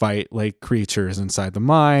you fight like creatures inside the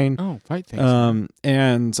mine. Oh, fight things.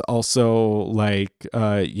 And also like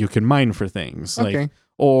you can mine for things like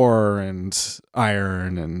ore and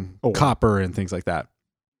iron and copper and things like that.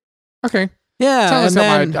 Okay. Yeah. Sounds like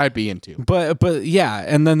something I'd be into. But yeah,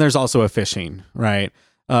 and then there's also a fishing, right?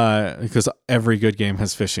 Because every good game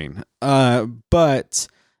has fishing. But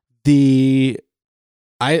the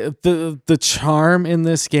charm in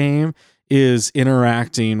this game is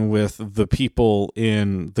interacting with the people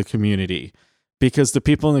in the community, because the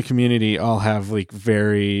people in the community all have like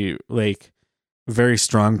very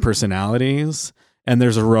strong personalities, and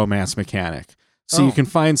there's a romance mechanic. So you can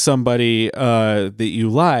find somebody that you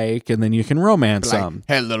like, and then you can romance them.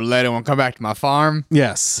 Hey, little lady, want to come back to my farm?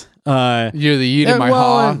 Yes. You're the yeet in my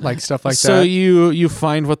haw, like stuff like that. So you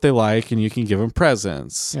find what they like, and you can give them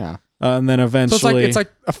presents. Yeah. And then eventually, so it's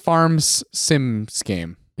like a farm's Sims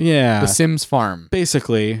game. Yeah, the Sims farm,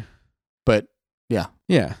 basically. But yeah,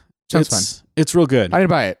 sounds fun. It's real good. I didn't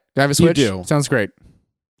buy it. Do I have a Switch? You do. Sounds great.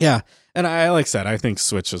 Yeah, and I like said, I think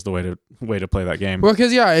Switch is the way to play that game. Well,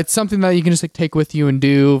 because it's something that you can just like take with you and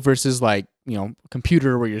do versus like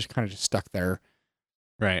computer where you're just kind of just stuck there.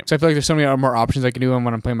 Right. So I feel like there's so many more options I can do, and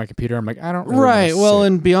when I'm playing my computer, I'm like, I don't. Really right. Well,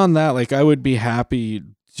 and beyond that, like I would be happy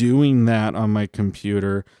doing that on my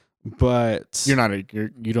computer, but you're not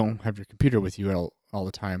you don't have your computer with you all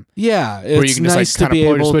the time. Yeah, where you can nice just like kind of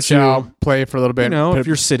pull your Switch out, play for a little bit. If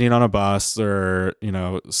you're sitting on a bus or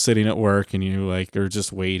sitting at work and you like are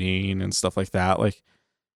just waiting and stuff like that, like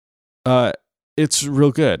it's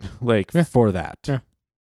real good for that. Yeah,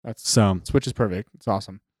 Switch is perfect. It's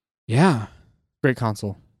awesome. Yeah, great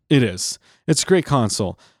console. It is. It's a great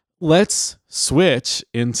console. Let's switch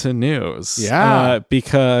into news. Yeah,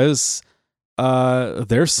 because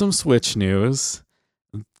there's some Switch news.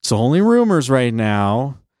 It's only rumors right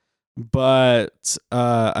now, but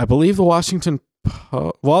I believe the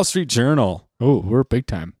Wall Street Journal. Oh, we're big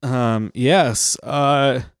time. Yes.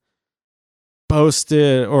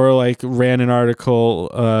 Posted or ran an article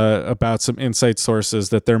about some inside sources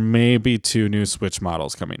that there may be 2 new Switch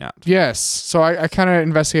models coming out. Yes. So I kind of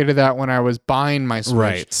investigated that when I was buying my Switch.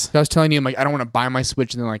 Right. So I was telling you, I'm like, I don't want to buy my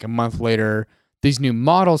Switch and then like a month later, these new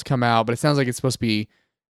models come out, but it sounds like it's supposed to be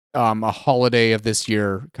a holiday of this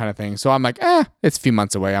year kind of thing. So I'm like, it's a few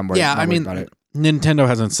months away. I'm worried about it. Nintendo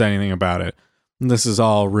hasn't said anything about it. This is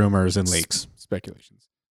all rumors and leaks. Speculations.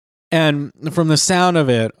 And from the sound of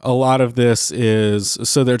it, a lot of this is,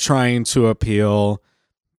 so they're trying to appeal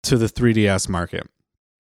to the 3DS market.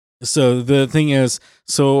 So the thing is,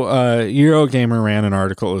 Eurogamer ran an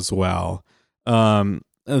article as well,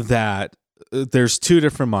 that there's 2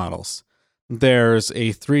 different models. There's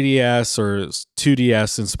a 3DS or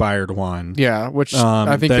 2DS inspired one. Yeah, which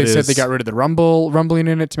I think they said they got rid of the rumbling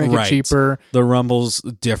in it to make it cheaper. The rumble's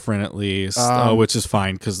different at least, which is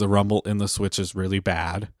fine because the rumble in the Switch is really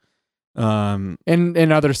bad.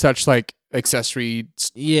 And other such like accessory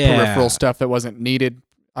peripheral stuff that wasn't needed.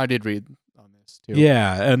 I did read on this too.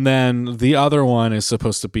 Yeah, and then the other one is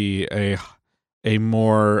supposed to be a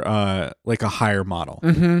more like a higher model.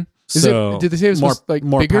 Mm-hmm. So did they say it was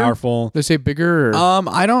more bigger? powerful? Did they say bigger? Or?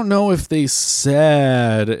 I don't know if they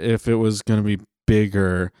said if it was going to be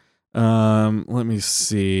bigger. Let me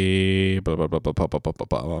see. This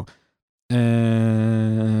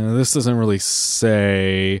doesn't really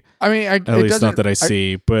say. I mean, at least not that I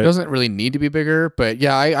see, but it doesn't really need to be bigger. But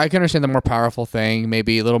yeah, I can understand the more powerful thing.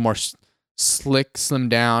 Maybe a little more slick, slim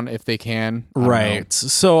down if they can. Right.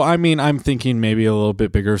 So I mean, I'm thinking maybe a little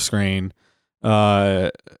bit bigger screen.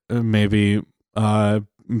 Maybe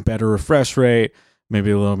better refresh rate.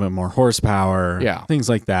 Maybe a little bit more horsepower. Yeah. Things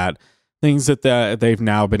like that. Things that they've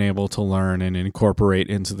now been able to learn and incorporate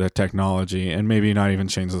into the technology, and maybe not even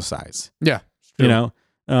change the size. Yeah, you know.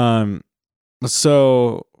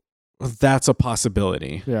 So that's a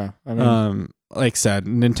possibility. Yeah, I mean, like I said,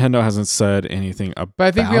 Nintendo hasn't said anything about it. But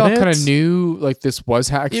I think we all kind of knew like this was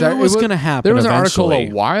happening. It was going to happen. There was an eventually.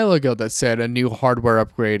 article a while ago that said a new hardware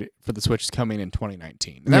upgrade for the Switch is coming in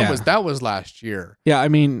 2019. And that was last year. Yeah, I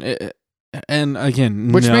mean. And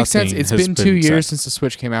again, which makes sense. It's been 2 years set. since the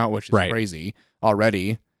Switch came out, which is crazy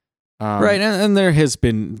already. Right, and there has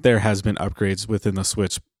been upgrades within the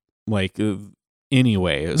Switch, like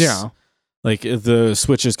anyways. Yeah, like the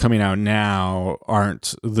Switches coming out now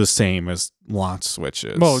aren't the same as launch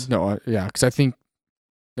Switches. Well, no, yeah, because I think,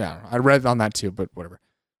 I read on that too, but whatever.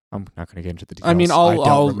 I'm not going to get into the details. I mean,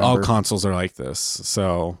 all consoles are like this,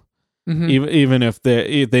 so. Mm-hmm. Even if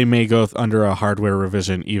they may go under a hardware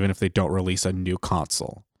revision, even if they don't release a new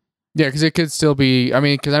console. Yeah, because it could still be. I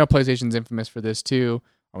mean, because I know PlayStation's infamous for this too.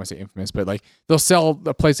 I want to say infamous, but like they'll sell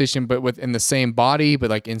the PlayStation, but within the same body, but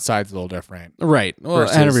like inside's a little different. Right. Well,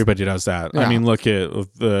 and everybody does that. Yeah. I mean, look at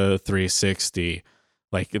the 360.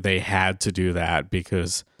 Like they had to do that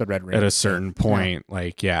because the red ring at a certain point,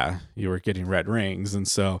 you were getting red rings, and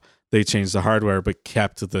so they changed the hardware but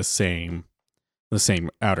kept the same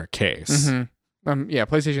outer case. Mm-hmm.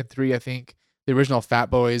 PlayStation 3, I think the original Fat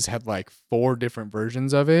Boys had like 4 different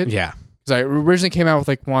versions of it. Yeah. Because I originally came out with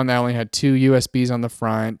like one that only had 2 USBs on the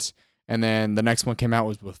front. And then the next one came out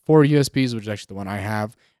was with 4 USBs, which is actually the one I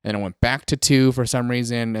have. And then it went back to 2 for some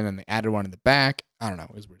reason. And then they added one in the back. I don't know.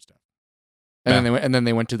 It was weird stuff. And then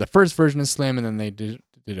they went to the first version of Slim, and then they did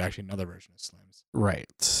actually another version of Slims.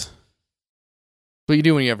 Right. But you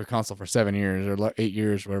do when you have a console for 7 years or 8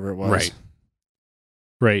 years, whatever it was.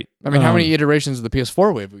 Right. I mean, how many iterations of the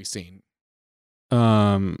PS4 have we seen?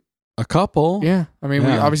 A couple. Yeah. I mean,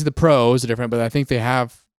 obviously the Pros are different, but I think they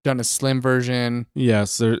have done a slim version.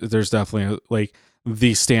 Yes, there's definitely like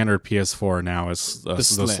the standard PS4 now is the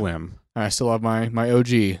Slim. I still have my OG.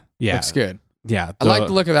 Yeah. Looks good. Yeah. I like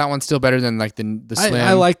the look of that one still better than like the Slim.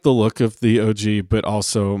 I like the look of the OG, but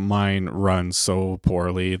also mine runs so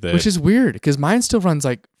poorly that... Which is weird because mine still runs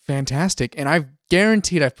like fantastic, and I've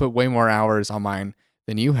guaranteed I've put way more hours on mine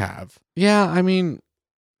than you have. Yeah, I mean,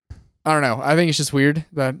 I don't know. I think it's just weird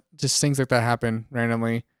that just things like that happen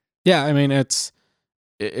randomly. Yeah, I mean, it's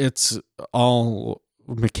all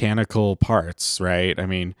mechanical parts, right? I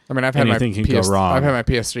mean, I've had anything can go wrong. I've had my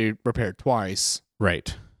PS3 repaired twice.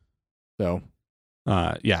 Right. So,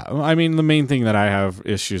 yeah. I mean, the main thing that I have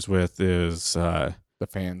issues with is the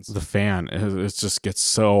fans. The fan, it just gets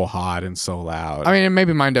so hot and so loud. I mean, and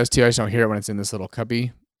maybe mine does too. I just don't hear it when it's in this little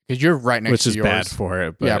cubby. Because you're right next to yours. Which is bad for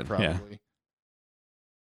it. But yeah, probably.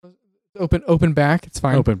 Yeah. Open back. It's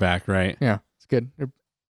fine. Open back, right? Yeah, it's good.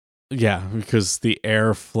 Yeah, because the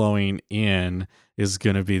air flowing in is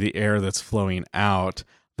going to be the air that's flowing out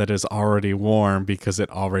that is already warm because it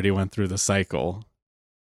already went through the cycle.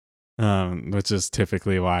 Which is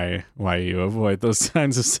typically why you avoid those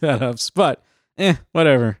kinds of setups. But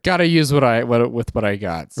whatever. Gotta use what I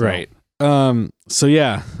got. So. Right. So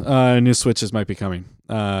yeah, new Switches might be coming.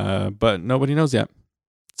 But nobody knows yet.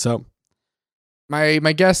 So my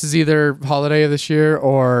guess is either holiday of this year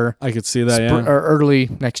or I could see that or early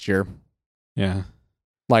next year. Yeah.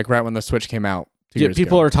 Like right when the Switch came out.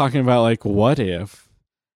 People are talking about like, what if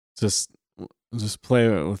just play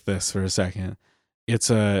with this for a second.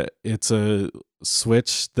 It's a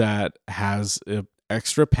Switch that has an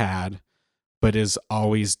extra pad but is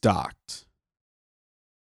always docked.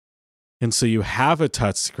 And so you have a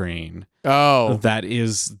touch screen that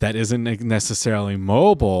isn't necessarily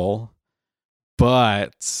mobile,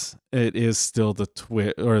 but it is still the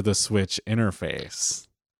Switch interface.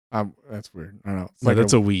 That's weird. I don't know. It's like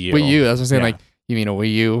that's a Wii U. Wii U. That's what I'm saying. Yeah. Like, you mean a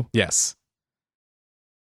Wii U? Yes.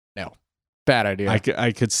 No. Bad idea.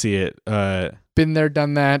 I could see it. Been there,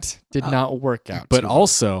 done that. Did not work out. But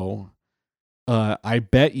also, I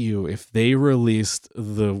bet you if they released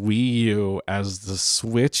the Wii U as the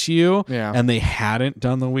Switch U Yeah. and they hadn't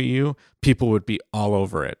done the Wii U, people would be all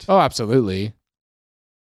over it. Oh, absolutely.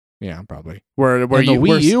 Yeah, probably. Where And the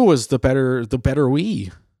Wii U was the better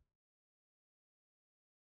Wii.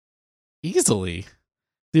 Easily.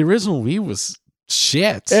 The original Wii was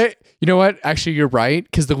shit. You know what? Actually, you're right,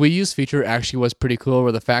 because the Wii U's feature actually was pretty cool,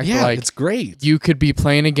 where the fact that like it's great. you could be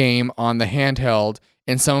playing a game on the handheld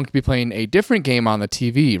and someone could be playing a different game on the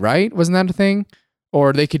TV, right? Wasn't that a thing?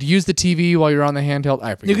 Or they could use the TV while you're on the handheld.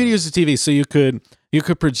 I forget. You could use the TV, so you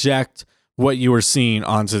could project what you were seeing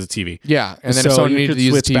onto the TV. Yeah, and then so if someone you needed could to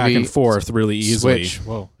use switch the TV, back and forth really easily. Switch.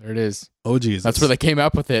 Whoa, there it is. Oh Jesus, That's where they came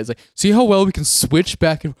up with it. It's like, see how well we can switch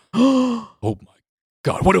back and. Oh my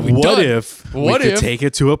God, what have we done? What if we could take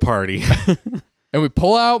it to a party? And we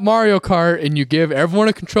pull out Mario Kart and you give everyone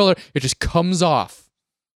a controller, it just comes off.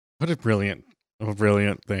 What a brilliant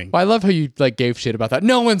thing. Well, I love how you like gave shit about that.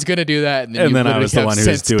 No one's gonna do that, and then I was the one who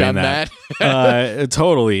was doing that.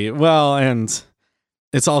 Totally. Well, and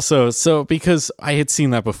it's also so because I had seen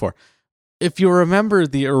that before. If you remember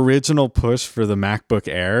the original push for the MacBook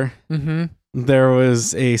Air, there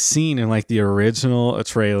was a scene in like the original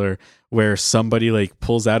trailer where somebody like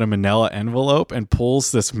pulls out a manila envelope and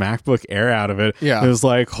pulls this MacBook Air out of it. Yeah. It was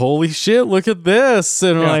like, holy shit, look at this.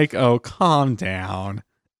 And like, oh, calm down.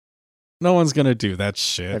 No one's going to do that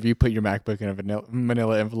shit. Have you put your MacBook in a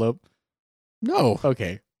manila envelope? No.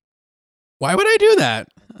 Okay. Why would I do that?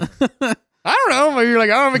 I don't know. But you're like,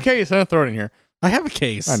 I don't have a case. I don't throw it in here. I have a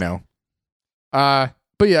case. I know.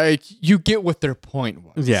 But yeah, you get what their point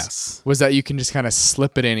was. Yes. Was that you can just kind of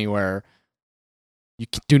slip it anywhere. You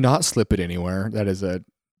do not slip it anywhere. That is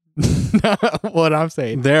what I'm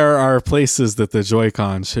saying. There are places that the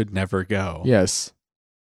Joy-Con should never go. Yes.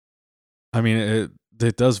 I mean,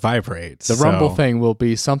 it does vibrate. The rumble thing will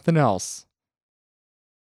be something else.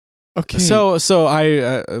 Okay. So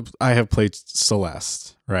I have played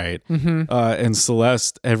Celeste, right? Mm-hmm. And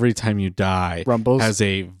Celeste, every time you die, Rumbles has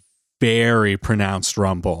a very pronounced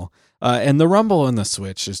rumble. And the rumble in the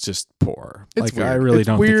Switch is just poor. It's like weird. I really it's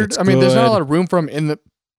don't weird. think it's I mean, there's not a good. lot of room for them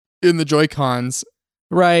in the Joy-Cons.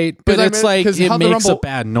 Right, but it's like it makes a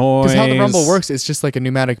bad noise. Because how the rumble works, it's just like a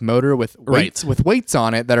pneumatic motor with weights, Right. with weights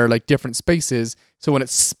on it that are like different spaces. So when it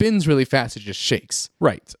spins really fast, it just shakes.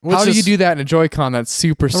 Right. How do you do that in a Joy-Con that's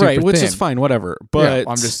super right, which thin? is fine, whatever. But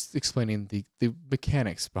I'm just explaining the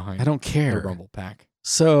mechanics behind I don't care. the rumble pack.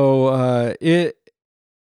 So it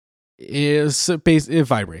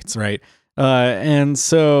vibrates, right? And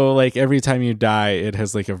so like every time you die, it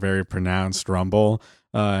has like a very pronounced rumble.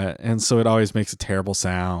 And so it always makes a terrible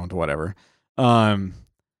sound, whatever.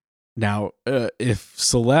 Now,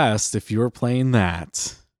 if you were playing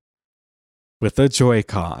that with a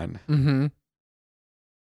Joy-Con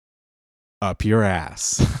up your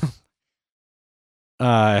ass,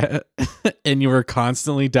 and you were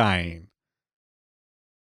constantly dying.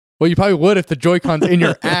 Well, you probably would if the Joy-Con's in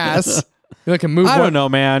your ass. You can move. I don't know,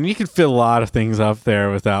 man. You can fit a lot of things up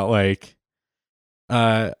there without like.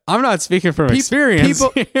 I'm not speaking from experience.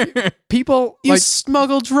 People you like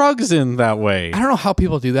smuggle drugs in that way. I don't know how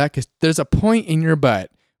people do that because there's a point in your butt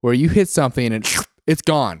where you hit something and it's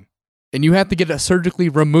gone, and you have to get it surgically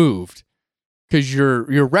removed because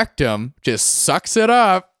your rectum just sucks it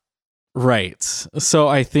up. Right. So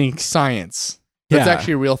I think Science. That's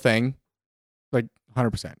actually a real thing, like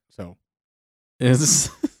 100%. So is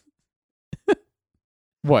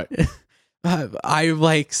what? I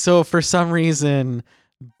like so for some reason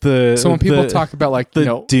when people talk about like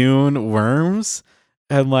the Dune worms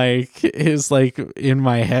and like is like in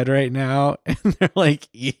my head right now and they're like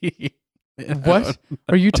what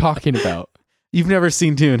are you talking about? You've never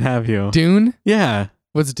seen Dune, have you? Dune? Yeah.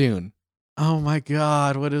 What's Dune? Oh my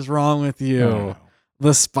God, what is wrong with you? Oh.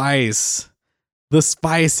 The Spice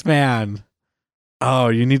Man. Oh,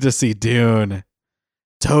 you need to see Dune.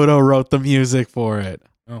 Toto wrote the music for it.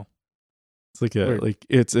 Oh. It's like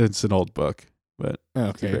it's an old book, but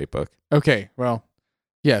it's a great book. Okay, well,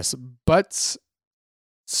 yes, butts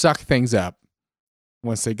suck things up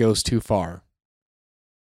once it goes too far.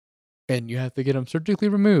 And you have to get them surgically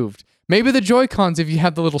removed. Maybe the Joy-Cons, if you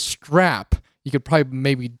had the little strap, you could probably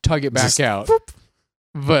maybe tug it back Just out. whoop.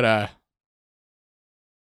 But I've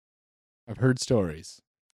heard stories.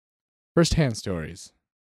 First-hand stories.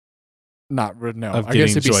 No. Of I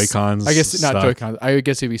guess getting it'd be Joy-Cons. I guess not stuck. Joy-Cons. I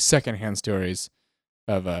guess it'd be second-hand stories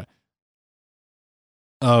of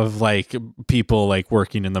like people like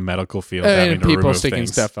working in the medical field having and to people remove sticking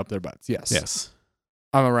things. stuff up their butts. Yes. Yes.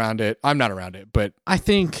 I'm around it. I'm not around it, but I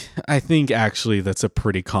think actually that's a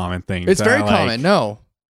pretty common thing. it's very like, common. No.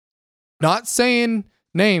 Not saying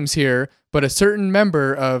names here, but a certain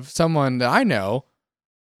member of someone that I know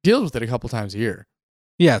deals with it a couple times a year.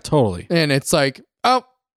 Yeah, totally. And it's like, oh,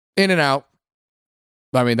 in and out.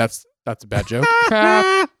 I mean, that's a bad joke.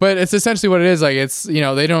 But it's essentially what it is. Like, it's,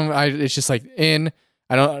 it's just like I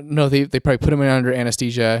don't know. They probably put him in under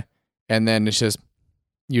anesthesia, and then it's just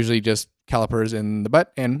usually just calipers in the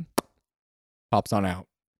butt and pops on out.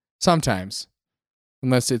 Sometimes,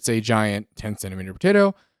 unless it's a giant 10-centimeter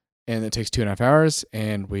potato, and it takes 2.5 hours,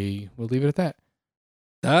 and we will leave it at that.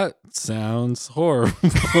 That sounds horrible.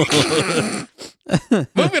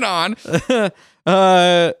 Moving on.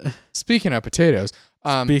 Speaking of potatoes.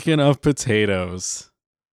 Speaking of potatoes.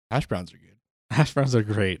 Hash browns are good. Hash browns are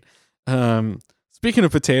great. Speaking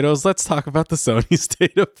of potatoes, let's talk about the Sony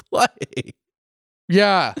State of Play.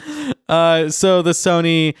 Yeah. So the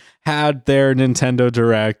Sony had their Nintendo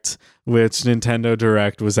Direct, which Nintendo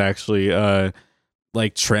Direct was actually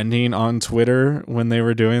like trending on Twitter when they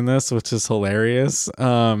were doing this, which is hilarious.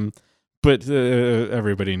 But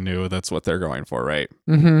everybody knew that's what they're going for, right?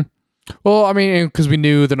 Mm-hmm. Well, I mean, because we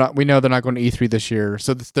know they're not going to E3 this year,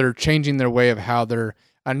 so they're changing their way of how they're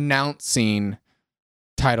announcing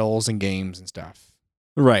titles and games and stuff.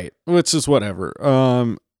 Right, which is whatever.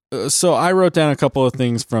 So I wrote down a couple of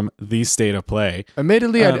things from the State of Play.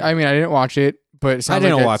 Admittedly, I didn't watch it, but it sounds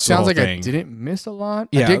like I didn't miss a lot.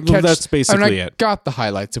 Yeah, that's basically it. Got the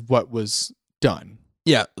highlights of what was done.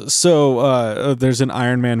 Yeah, so there's an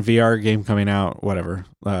Iron Man VR game coming out. Whatever.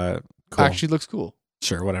 Cool. Actually, looks cool.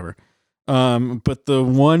 Sure, whatever. But the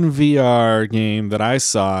one VR game that I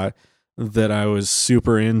saw that I was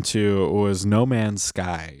super into was No Man's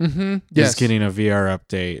Sky. Mm-hmm. Yes. Is getting a VR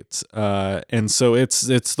update. And so it's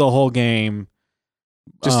the whole game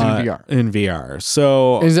just in VR. In VR.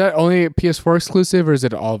 So is that only PS4 exclusive, or is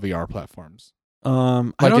it all VR platforms?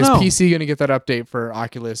 I don't know. Is PC going to get that update for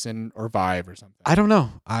Oculus or Vive or something? I don't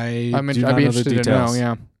know. I'd be interested to know.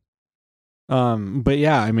 Yeah. But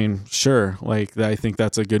yeah, I mean, sure. Like, I think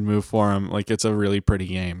that's a good move for him. Like, it's a really pretty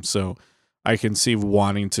game, so I can see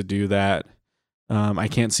wanting to do that. I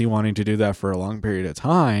can't see wanting to do that for a long period of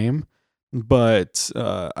time, but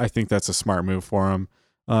I think that's a smart move for him.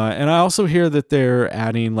 And I also hear that they're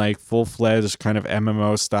adding like full-fledged kind of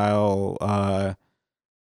MMO style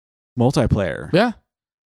multiplayer. Yeah.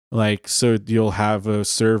 Like, so you'll have a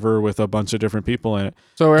server with a bunch of different people in it.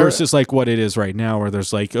 So versus like what it is right now, where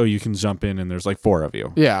there's like, oh, you can jump in and there's like 4 of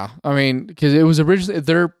you. Yeah. I mean, because it was originally,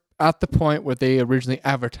 they're at the point where they originally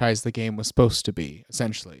advertised the game was supposed to be,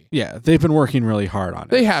 essentially. Yeah. They've been working really hard on it.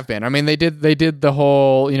 They have been. I mean, they did the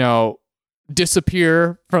whole,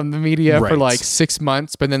 disappear from the media for like 6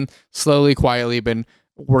 months, but then slowly, quietly been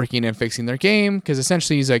working and fixing their game. Because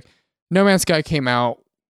essentially he's like, No Man's Sky came out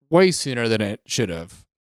way sooner than it should have,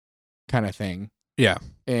 kind of thing. Yeah.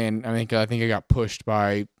 And I think it got pushed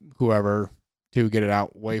by whoever to get it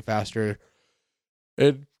out way faster.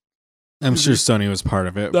 I'm sure Sony was part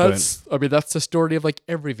of it. That's the story of like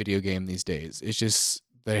every video game these days. It's just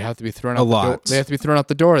they have to be thrown out the door. They have to be thrown out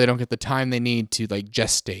the door. They don't get the time they need to like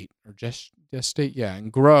gestate,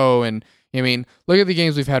 and grow. And I mean, look at the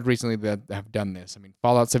games we've had recently that have done this. I mean,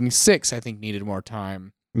 Fallout 76, I think, needed more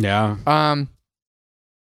time. Yeah.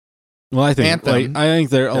 Well, I think Anthem, I think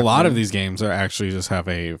there a lot of these games are actually just have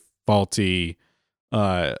a faulty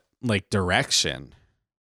like direction.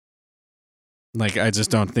 Like, I just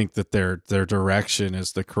don't think that their direction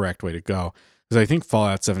is the correct way to go. Because I think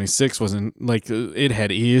Fallout 76 wasn't like, it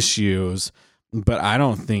had issues, but I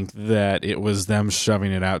don't think that it was them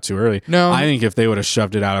shoving it out too early. No. I think if they would have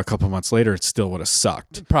shoved it out a couple months later, it still would have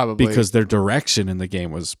sucked. Probably. Because their direction in the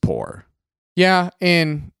game was poor. Yeah,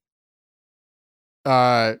 and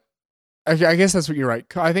I guess that's what you're right.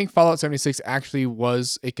 I think Fallout 76 actually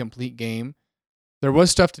was a complete game. There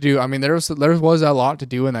was stuff to do. I mean, there was a lot to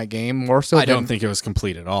do in that game. More so, I don't think it was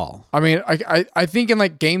complete at all. I mean, I think in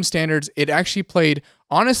like game standards, it actually played.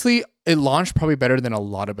 Honestly, it launched probably better than a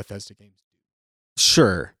lot of Bethesda games.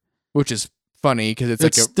 Sure, which is funny because it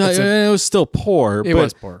was still poor. It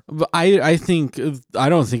was poor. But I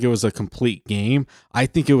don't think it was a complete game. I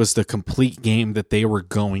think it was the complete game that they were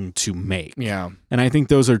going to make. Yeah, and I think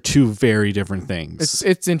those are two very different things.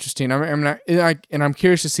 It's interesting. I'm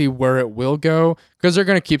curious to see where it will go because they're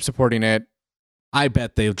going to keep supporting it. I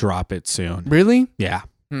bet they'll drop it soon. Really? Yeah.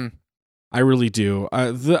 I really do.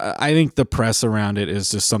 I think the press around it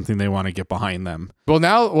is just something they want to get behind them. Well,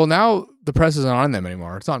 now the press isn't on them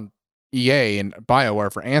anymore. It's on EA and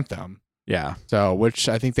BioWare for Anthem. Yeah. So, which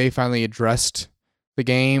I think they finally addressed the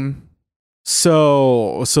game.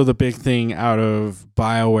 So the big thing out of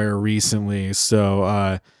BioWare recently,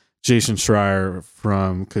 Jason Schreier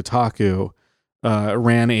from Kotaku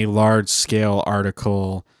ran a large-scale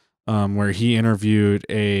article where he interviewed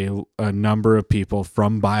a number of people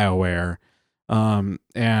from BioWare.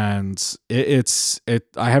 And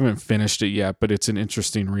I haven't finished it yet, but it's an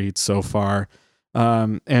interesting read so far.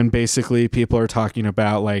 And basically people are talking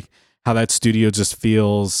about like how that studio just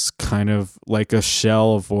feels kind of like a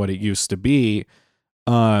shell of what it used to be.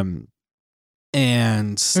 And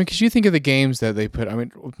I mean, because you think of the games that they put,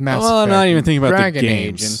 Mass well, I'm Effect not even and thinking about Dragon the Age,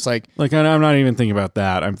 games. and it's like I'm not even thinking about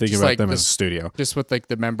that. I'm thinking Just about like them the as a studio. just with like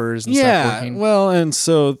the members and stuff Yeah. working. Well, and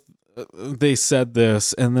so they said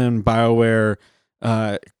this, and then BioWare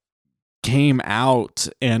came out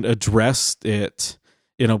and addressed it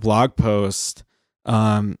in a blog post.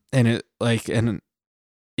 And it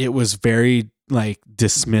was very like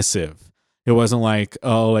dismissive. It wasn't like,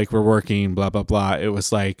 oh, like we're working, blah, blah, blah. It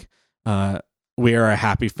was like, we are a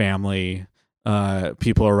happy family.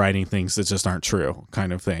 People are writing things that just aren't true,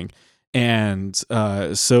 kind of thing. And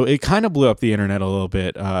so it kind of blew up the internet a little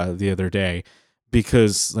bit the other day,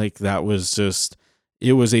 because like that was just,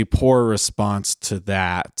 it was a poor response to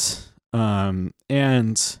that. I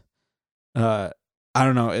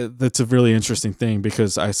don't know. That's a really interesting thing,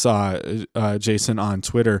 because I saw Jason on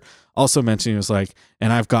Twitter also mentioning, it was like,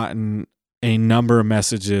 and I've gotten a number of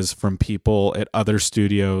messages from people at other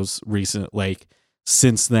studios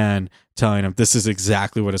since then, telling them this is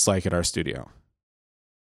exactly what it's like at our studio.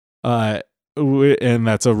 And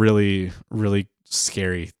that's a really, really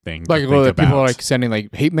scary thing. Like, well, that people are like sending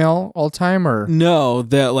like hate mail all the time, or no,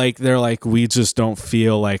 that like they're like, we just don't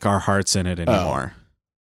feel like our heart's in it anymore.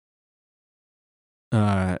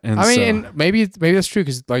 And maybe that's true,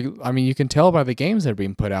 because you can tell by the games that are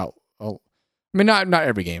being put out. Not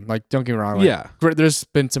every game. Like, don't get me wrong. Like, there's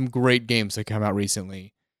been some great games that come out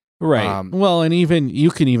recently. Right. Well, and even you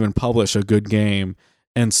can even publish a good game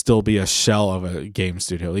and still be a shell of a game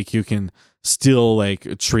studio. Like, you can still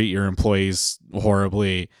like treat your employees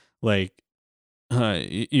horribly. Like,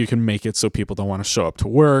 you can make it so people don't want to show up to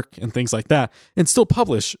work and things like that, and still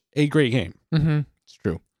publish a great game. Mm-hmm. It's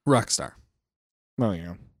true. Rockstar. Well,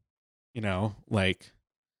 yeah.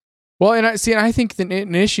 Well, and I think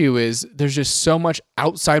an issue is there's just so much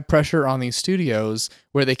outside pressure on these studios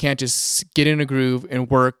where they can't just get in a groove and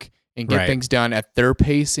work and get things done at their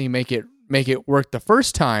pace and make it work the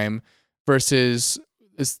first time, versus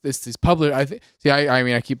these publishers.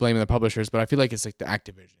 I keep blaming the publishers, but I feel like it's like the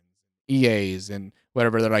Activision, EAs, and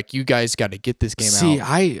whatever. They're like, you guys got to get this game out.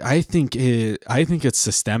 I think it's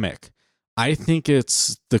systemic. I think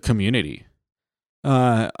it's the community.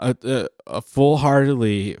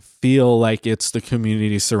 Full-heartedly feel like it's the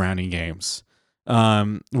community surrounding games.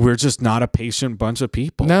 We're just not a patient bunch of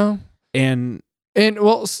people. No, and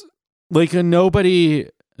well, like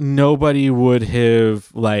nobody would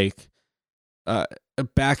have like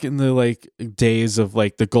back in the like days of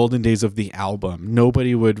like the golden days of the album.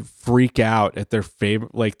 Nobody would freak out at their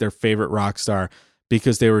favorite rock star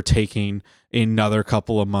because they were taking another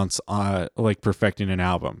couple of months like perfecting an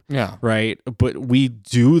album. Yeah. Right. But we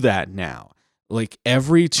do that now. Like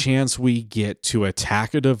every chance we get to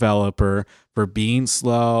attack a developer for being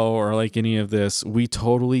slow or like any of this, we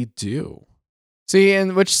totally do. See,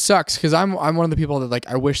 and which sucks, because I'm one of the people that like,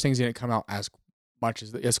 I wish things didn't come out as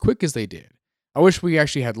quick as they did. I wish we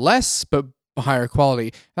actually had less but higher quality.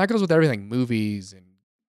 And that goes with everything, movies and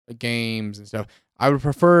games and stuff. I would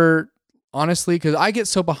prefer, honestly, because I get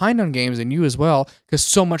so behind on games, and you as well, because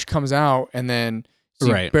so much comes out and then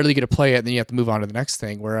you barely get to play it, and then you have to move on to the next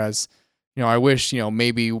thing. Whereas, I wish,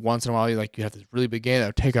 maybe once in a while, you have this really big game that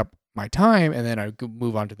would take up my time, and then I would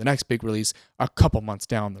move on to the next big release a couple months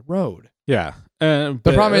down the road. Yeah. The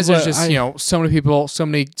problem is there's just, so many people, so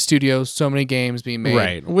many studios, so many games being made.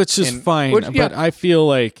 Right. Which is fine. But I feel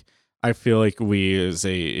like we as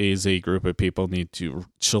a group of people need to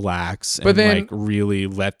chillax and really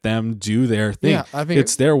let them do their thing. Yeah, I think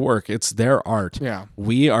it's their work. It's their art. Yeah.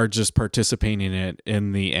 We are just participating in it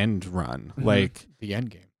in the end run. Mm-hmm. Like the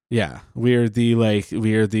end game. Yeah. We are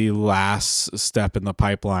the last step in the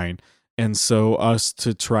pipeline. And so us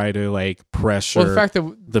to try to like pressure the fact that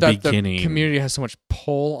the beginning. The community has so much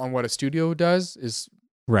pull on what a studio does is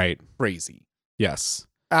crazy. Yes.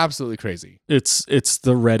 Absolutely crazy. It's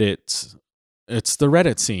the Reddit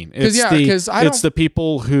scene. It's the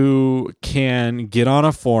people who can get on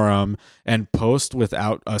a forum and post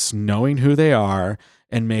without us knowing who they are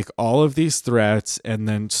and make all of these threats and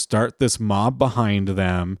then start this mob behind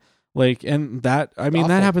them. That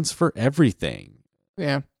happens for everything.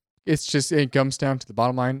 Yeah. It's just, it comes down to the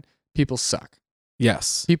bottom line. People suck.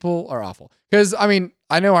 Yes. People are awful. Because, I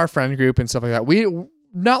know our friend group and stuff like that. We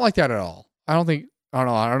not like that at all. I don't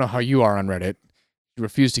know how you are on Reddit. You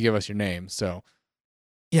refuse to give us your name, so.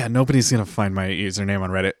 Yeah, nobody's gonna find my username on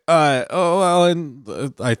Reddit.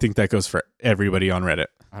 And I think that goes for everybody on Reddit.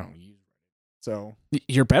 I don't use Reddit, so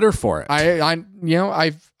You're better for it.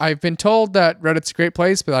 I've been told that Reddit's a great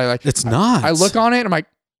place, but It's not. I look on it and I'm like,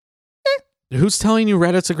 who's telling you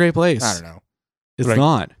Reddit's a great place? I don't know. It's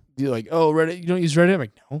not. You're like, oh, Reddit, you don't use Reddit? I'm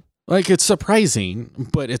like, no. Like, it's surprising,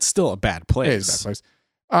 but it's still a bad place. It is a bad place.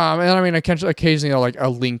 And I mean, occasionally, like a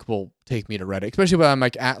link will take me to Reddit, especially when I'm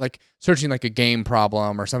like searching like a game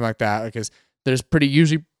problem or something like that, because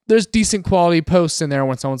there's decent quality posts in there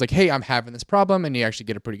when someone's like, hey, I'm having this problem, and you actually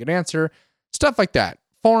get a pretty good answer, stuff like that.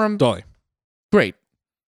 Forum, Totally. great,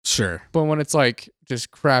 Sure. but when it's like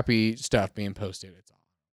just crappy stuff being posted, it's awful.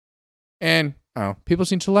 And people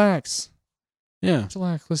seem to relax. Yeah.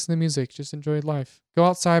 Relax, listen to music, just enjoy life. Go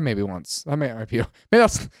outside maybe once. Maybe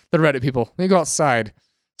that's the Reddit people. They go outside.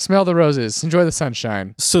 Smell the roses. Enjoy the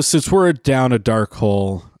sunshine. So since we're down a dark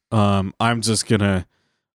hole, I'm just gonna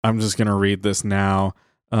read this now.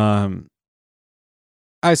 I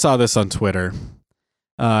saw this on Twitter.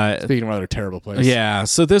 Speaking of other terrible places. Yeah.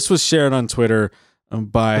 So this was shared on Twitter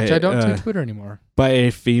by which I don't do Twitter anymore. By a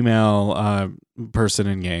female person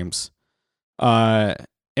in games, and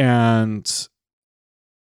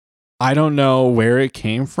I don't know where it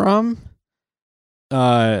came from.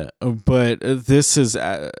 But this is,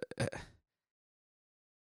 I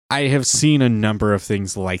have seen a number of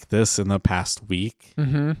things like this in the past week.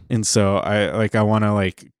 Mm-hmm. And so I want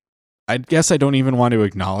to I guess I don't even want to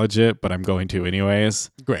acknowledge it, but I'm going to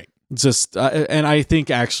anyways. Great. Just, and I think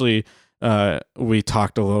actually, we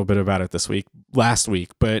talked a little bit about it last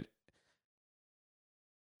week, but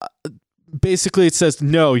basically it says,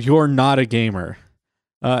 no, you're not a gamer.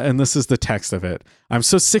 And this is the text of it. I'm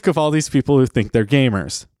so sick of all these people who think they're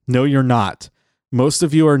gamers. No, you're not. Most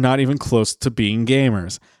of you are not even close to being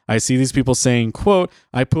gamers. I see these people saying, quote,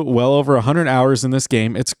 I put well over 100 hours in this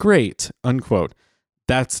game. It's great, unquote.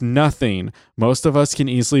 That's nothing. Most of us can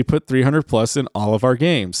easily put 300 plus in all of our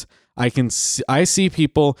games. I see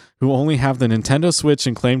people who only have the Nintendo Switch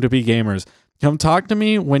and claim to be gamers. Come talk to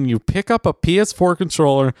me when you pick up a PS4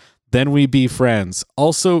 controller. Then we be friends.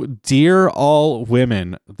 Also, dear all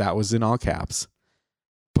women. That was in all caps.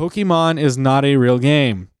 Pokemon is not a real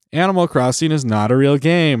game. Animal Crossing is not a real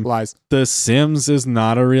game. Lies. The Sims is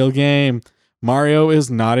not a real game. Mario is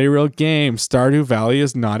not a real game. Stardew Valley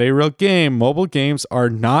is not a real game. Mobile games are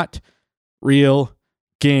not real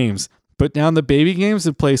games. Put down the baby games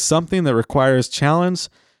and play something that requires challenge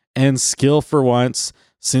and skill for once.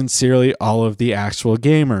 Sincerely, all of the actual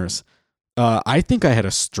gamers. I think I had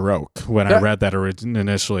a stroke when I read that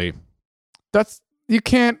initially. You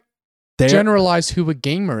can't generalize who a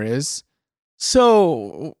gamer is.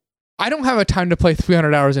 So I don't have a time to play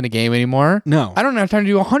 300 hours in a game anymore. No. I don't have time to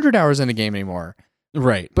do 100 hours in a game anymore.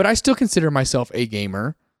 Right. But I still consider myself a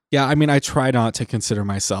gamer. Yeah, I mean, I try not to consider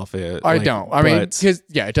myself it. I don't. I mean, because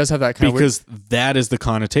it does have that kind of because that is the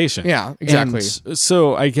connotation. Yeah, exactly. And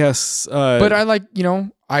so I guess. But I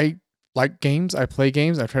I like games. I play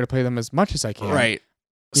games. I try to play them as much as I can. Right.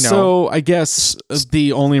 So I guess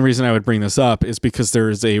the only reason I would bring this up is because there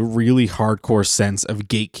is a really hardcore sense of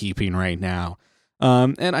gatekeeping right now.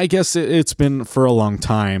 And I guess it's been for a long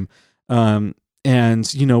time. And,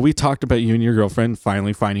 we talked about you and your girlfriend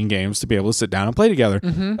finally finding games to be able to sit down and play together.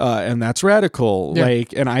 Mm-hmm. And that's radical. Yeah.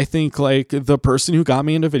 And I think the person who got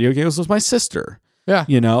me into video games was my sister. Yeah.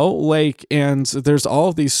 And there's all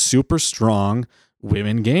of these super strong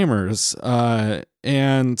women gamers.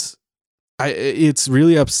 And it's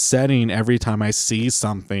really upsetting every time I see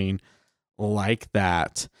something like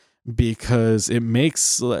that, because it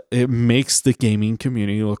makes the gaming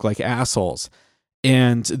community look like assholes.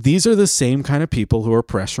 And these are the same kind of people who are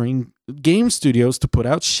pressuring game studios to put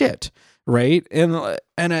out shit, right? And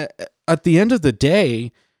at the end of the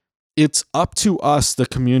day, it's up to us, the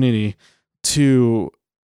community, to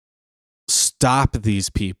stop these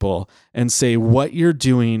people and say, what you're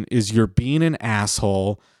doing is you're being an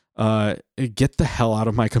asshole. Get the hell out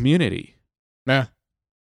of my community. Yeah.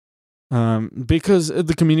 Because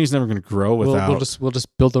the community is never going to grow without. We'll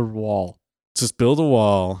just build a wall. Just build a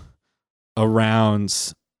wall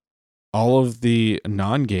around all of the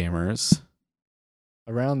non-gamers,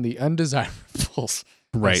 around the undesirables,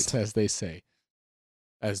 right? As they say,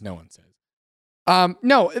 as no one says.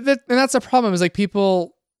 No, and that's the problem. Is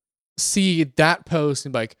people see that post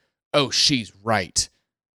and be like, oh, she's right.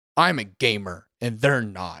 I'm a gamer and they're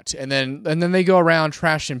not, and then they go around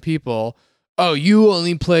trashing people. Oh, you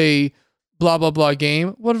only play blah blah blah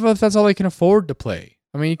game. What if that's all they can afford to play?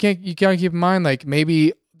 I mean, you gotta keep in mind,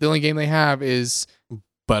 maybe the only game they have is.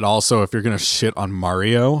 But also, if you're gonna shit on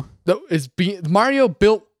Mario, Mario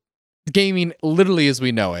built gaming literally as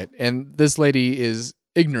we know it, and this lady is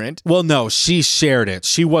ignorant. Well, no, she shared it.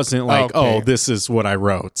 She wasn't like, Okay. oh, this is what I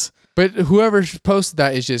wrote. But whoever posted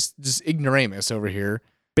that is just ignoramus over here.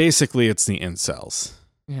 Basically, it's the incels.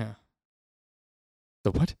 Yeah.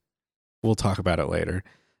 The what? We'll talk about it later.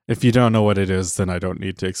 If you don't know what it is, then I don't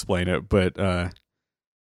need to explain it, but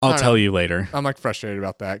I'll tell you later. I'm like frustrated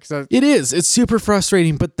about that. It is. It's super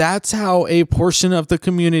frustrating, but that's how a portion of the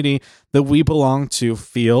community that we belong to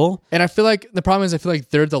feel. And I feel like the problem is I feel like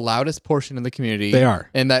they're the loudest portion of the community. They are.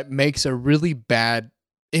 And that makes a really bad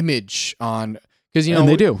image on, because, you know, And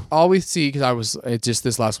they do. All we see, because I was just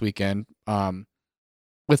this last weekend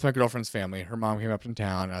with my girlfriend's family. Her mom came up in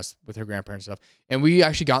town, us with her grandparents and stuff. And we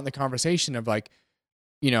actually got in the conversation of like,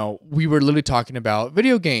 you know, we were literally talking about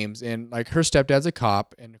video games, and like her stepdad's a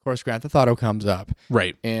cop, and of course Grand Theft Auto comes up,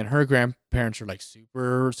 Right. and her grandparents are like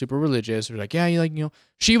super religious. They're like, yeah, you like, you know,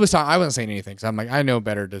 she was talking. I wasn't saying anything, so I'm like, I know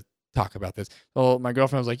better to talk about this. So my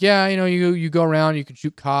girlfriend was like, yeah, you know, you go around, you can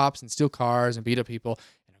shoot cops and steal cars and beat up people,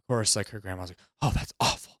 and of course, like her grandma was like, oh, that's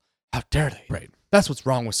awful. How dare they? Right. That's what's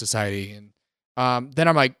wrong with society. And then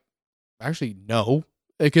I'm like, actually, no.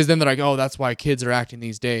 Because then they're like, oh, that's why kids are acting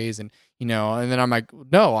these days. And, you know, and then I'm like,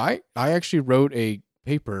 no, I actually wrote a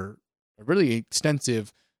paper, a really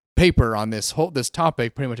extensive paper on this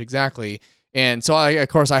topic, pretty much exactly. And so of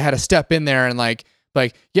course I had to step in there and like,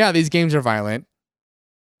 yeah, these games are violent.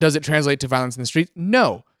 Does it translate to violence in the streets?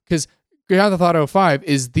 No, because Grand Theft Auto 5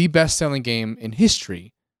 is the best-selling game in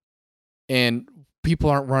history. And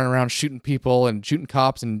people aren't running around shooting people and shooting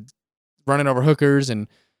cops and running over hookers and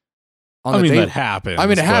that happens. I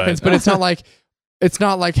mean, it happens, but it's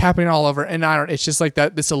not like happening all over. And it's just like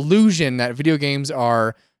that, this illusion that video games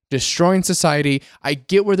are destroying society. I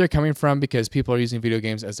get where they're coming from because people are using video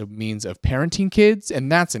games as a means of parenting kids,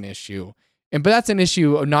 and that's an issue. But that's an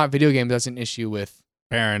issue of not video games. That's an issue with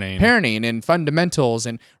parenting and fundamentals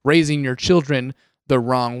and raising your children the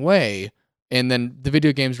wrong way. And then the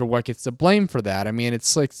video games are what gets the blame for that. I mean,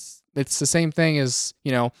 it's like, it's the same thing as,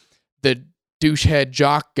 you know, the douchehead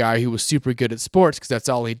jock guy who was super good at sports because that's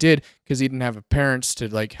all he did because he didn't have parents to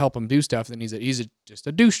like help him do stuff. Then he's just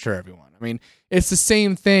a douche to everyone. I mean, it's the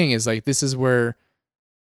same thing as like, this is where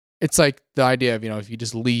it's like the idea of, you know, if you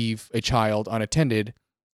just leave a child unattended,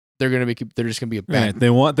 they're just gonna be a bad.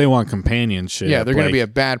 Right. They want companionship. Yeah, they're gonna be a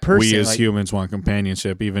bad person. We as humans want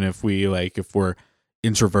companionship, even if we're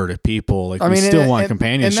introverted people. Like, we still want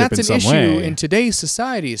companionship in some way. And that's an issue in today's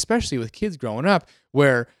society, especially with kids growing up,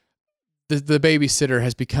 where the babysitter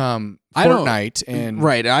has become Fortnite and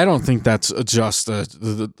right. I don't think that's just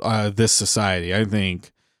this society.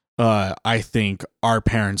 I think our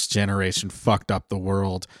parents' generation fucked up the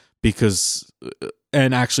world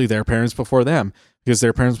and actually their parents before them, because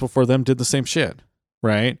their parents before them did the same shit,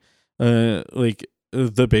 right? Like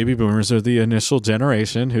the baby boomers are the initial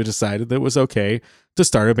generation who decided that it was okay to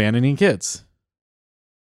start abandoning kids.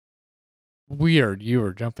 Weird. You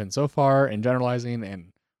were jumping so far and generalizing,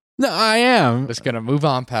 and no, I am just gonna move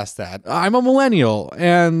on past that. I'm a millennial,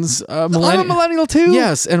 and I'm a millennial too.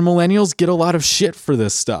 Yes, and millennials get a lot of shit for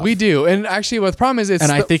this stuff. We do, and actually, what the problem is,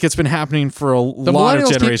 I think it's been happening for a lot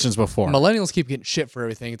of generations before. Millennials keep getting shit for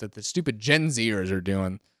everything that the stupid Gen Zers are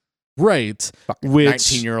doing. Right, fucking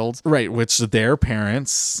 19-year-olds. Right, which their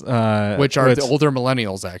parents, which are the older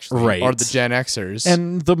millennials, actually, right, or the Gen Xers,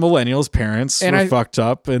 and the millennials' parents were fucked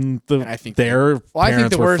up, and I think their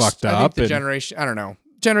parents were fucked up. I think the generation, I don't know.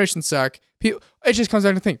 Generations suck. It just comes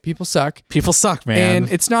down to think. People suck. People suck, man.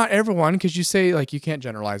 And it's not everyone, because you say, like, you can't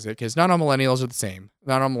generalize it, because not all millennials are the same.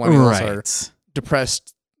 Not all millennials are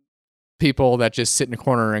depressed people that just sit in a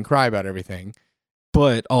corner and cry about everything.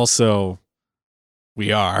 But also,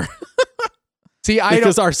 we are.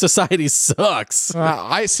 Because our society sucks.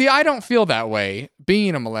 I don't feel that way.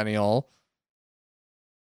 Being a millennial,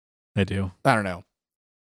 I do. I don't know.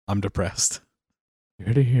 I'm depressed.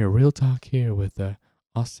 You're to hear real talk here with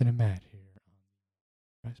Austin and Matt here.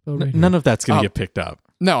 None of that's gonna get picked up.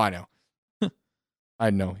 No, I know. I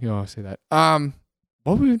know. You always say that.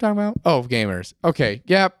 What were we talking about? Oh, gamers. Okay.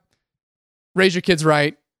 Yep. Raise your kids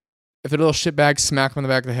right. If they're little shitbags, smack them on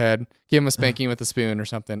the back of the head. Give them a spanking with a spoon or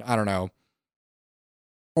something. I don't know.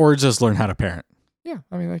 Or just learn how to parent. Yeah,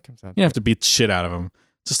 I mean, that comes out. You don't have to beat the shit out of them.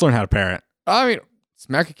 Just learn how to parent. I mean,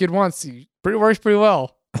 smack a kid once. Works pretty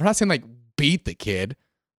well. I'm not saying like beat the kid.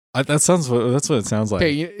 That's what it sounds like.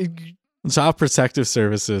 Okay, Child Protective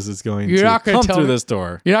Services is going to come through this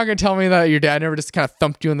door. You're not going to tell me that your dad never just kind of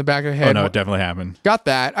thumped you in the back of the head? Oh, no, it definitely happened. Got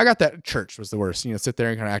that. I got that. Church was the worst. You know, sit there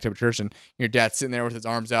and kind of act up at church, and your dad's sitting there with his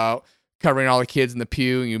arms out, covering all the kids in the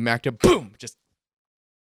pew, and you macked up, boom, just.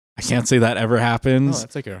 I can't say that ever happens. Oh,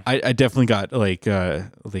 that's like a. I definitely got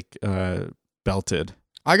belted.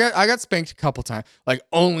 I got spanked a couple times, like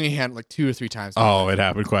only had like 2 or 3 times. Oh, it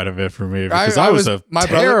happened quite a bit for me because I was a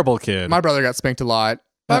terrible kid. My brother got spanked a lot.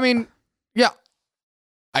 But, I mean, yeah.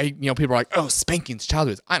 People are like, oh, spanking's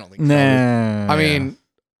childhood. I don't think so. Nah. I mean,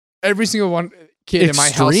 every single one kid in my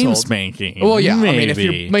household. Extreme spanking. Well, yeah. Maybe. I mean, if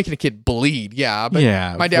you're making a kid bleed, yeah. But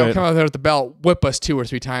my dad would come out there with the belt, whip us 2 or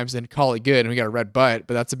 3 times, and call it good, and we got a red butt,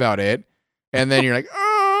 but that's about it. And then you're like,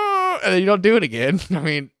 oh, and then you don't do it again. I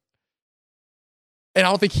mean, and I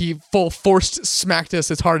don't think he full forced smacked us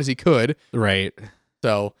as hard as he could. Right.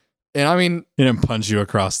 So, and I mean, he didn't punch you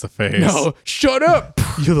across the face. No, shut up,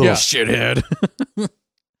 you little shithead.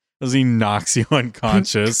 As he knocks you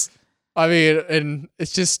unconscious. I mean, and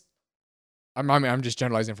it's just, I'm just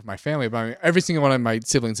generalizing for my family, but I mean, every single one of my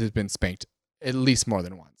siblings has been spanked at least more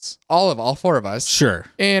than once. All 4 of us. Sure.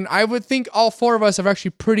 And I would think all 4 of us are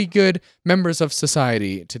actually pretty good members of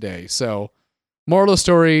society today. So, moral of the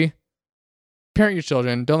story. Parent your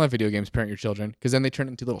children. Don't let video games parent your children because then they turn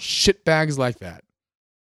into little shit bags like that.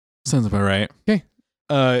 Sounds about right.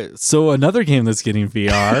 Okay. So another game that's getting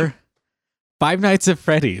VR, Five Nights at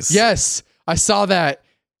Freddy's. Yes, I saw that.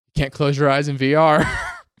 You can't close your eyes in VR.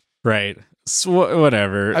 Right. So,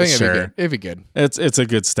 whatever. I think sure. it'd be good. It's a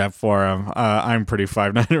good step for him. I'm pretty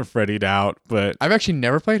Five Nights at Freddy'd out, but I've actually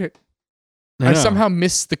never played it. I somehow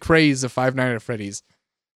missed the craze of Five Nights at Freddy's.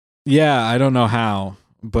 Yeah, I don't know how.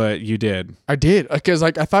 But you did. I did because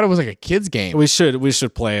I thought it was like a kid's game. We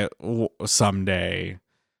should play it someday,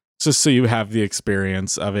 just so you have the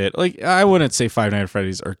experience of it. Like I wouldn't say Five Nights at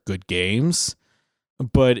Freddy's are good games,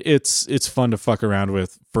 but it's fun to fuck around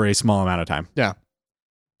with for a small amount of time. Yeah.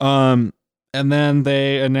 And then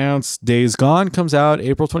they announced Days Gone comes out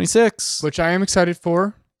April 26th, which I am excited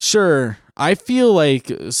for. Sure, I feel like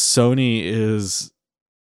Sony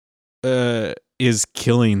is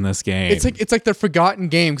killing this game. It's like their forgotten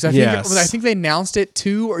game because I think they announced it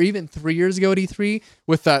 2 or even 3 years ago at E3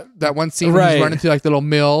 with that one scene where he's running through like the little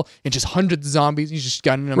mill and just hundreds of zombies. He's just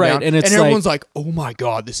gunning them down, and everyone's like, "Oh my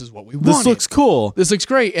god, this is what we wanted. This looks cool. This looks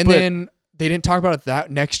great." And then they didn't talk about it that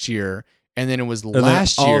next year, and then it was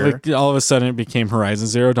last year. All of a sudden, it became Horizon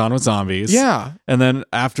Zero Dawn with zombies. Yeah, and then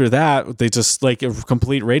after that, they just like a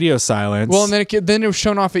complete radio silence. Well, and then it was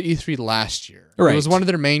shown off at E3 last year. Right. It was one of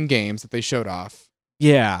their main games that they showed off.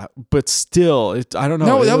 Yeah, but still, I don't know.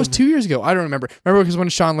 No, that was 2 years ago. I don't remember. Remember because when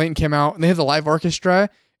Sean Layton came out and they had the live orchestra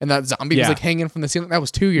and that zombie was like hanging from the ceiling? That was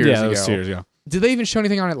 2 years ago. Yeah, that was 2 years ago. Did they even show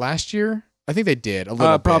anything on it last year? I think they did a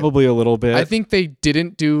little bit. Probably a little bit. I think they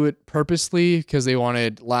didn't do it purposely because they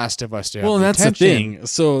wanted Last of Us to have Well, and that's attention. the thing.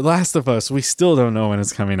 So Last of Us, we still don't know when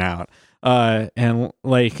it's coming out. And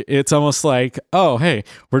like it's almost like, oh, hey,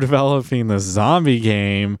 we're developing this zombie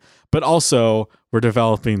game, but also we're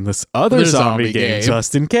developing this other zombie game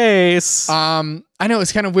just in case. I know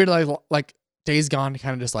it's kind of weird, like Days Gone,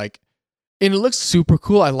 kind of just like, and it looks super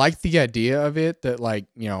cool. I like the idea of it that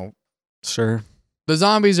sure, the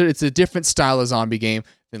zombies it's a different style of zombie game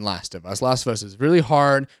than Last of Us. Last of Us is really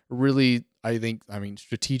hard, really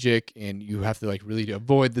strategic, and you have to like really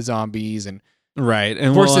avoid the zombies and. Right,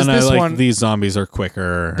 and versus this one, these zombies are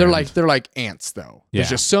quicker. They're like ants though. There's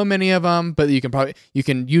just so many of them, but you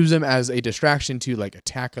can use them as a distraction to like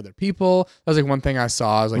attack other people. That was like one thing I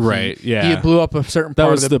saw. I was like, he blew up a certain part. That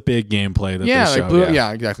was the big gameplay that they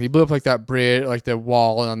showed. Exactly. He blew up like that bridge, like the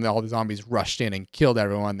wall, and then all the zombies rushed in and killed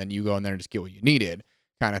everyone. Then you go in there and just get what you needed,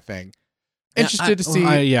 kind of thing. Interested to see.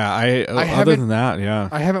 Other than that,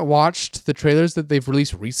 I haven't watched the trailers that they've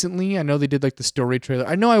released recently. I know they did like the story trailer.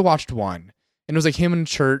 I know I watched one. And it was like him in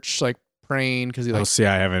church, like praying because he like. Oh, see,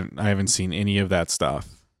 I haven't seen any of that stuff.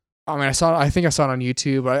 I mean, I think I saw it on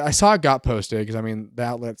YouTube. I saw it got posted because I mean the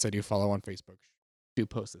outlets I do follow on Facebook do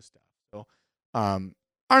post this stuff. So, I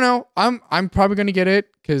don't know. I'm probably gonna get it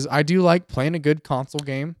because I do like playing a good console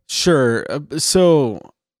game. Sure. So,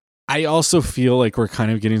 I also feel like we're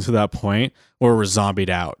kind of getting to that point where we're zombied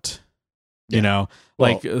out. You know,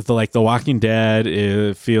 the Walking Dead,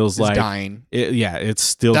 it feels like dying. It's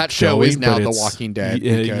still that show going, is now The Walking Dead.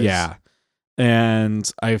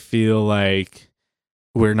 And I feel like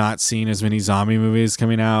we're not seeing as many zombie movies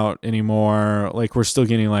coming out anymore. Like we're still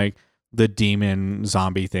getting like the demon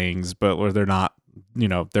zombie things, but where they're not,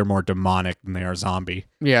 they're more demonic than they are zombie.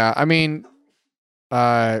 Yeah, I mean,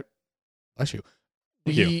 bless you.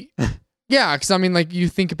 Yeah, because I mean, like you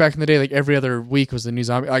think back in the day, like every other week was the new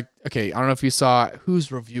zombie. Like, okay, I don't know if you saw whose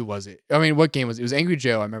review was it. I mean, what game was it? It was Angry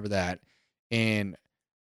Joe. I remember that, and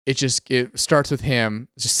it starts with him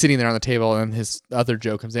just sitting there on the table, and his other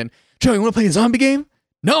Joe comes in. Joe, you want to play a zombie game?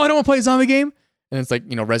 No, I don't want to play a zombie game. And it's like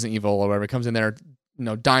Resident Evil or whatever comes in there,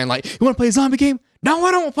 Dying Light. You want to play a zombie game? No,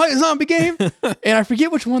 I don't want to play a zombie game. And I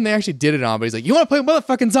forget which one they actually did it on, but he's like, you want to play a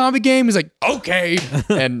motherfucking zombie game? He's like, okay.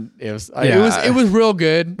 And it was real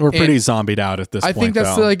good. We're pretty zombied out at this point. I think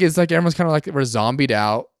that's it's like everyone's kind of like we're zombied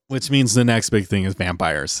out. Which means the next big thing is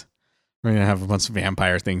vampires. We're gonna have a bunch of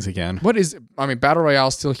vampire things again. Battle Royale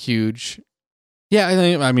is still huge. Yeah,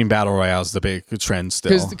 I mean, Battle Royale is the big trend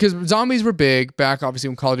still. Because zombies were big back, obviously,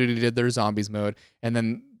 when Call of Duty did their zombies mode, and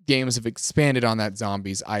then games have expanded on that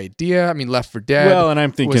zombies idea. I mean, Left 4 Dead. Well, and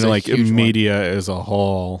I'm thinking like media as a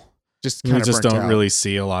whole. Just kind of just don't really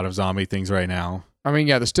see a lot of zombie things right now. I mean,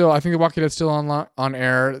 yeah, there's still. I think The Walking Dead's still on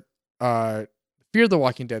air. Fear the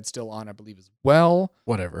Walking Dead's still on, I believe, as well.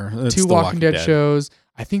 Whatever. It's 2 Walking Dead shows.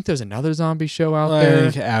 I think there's another zombie show out there.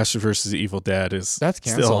 I think Ash vs. Evil Dead is canceled.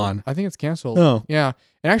 Still on. I think it's canceled. Oh. Yeah.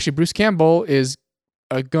 And actually, Bruce Campbell is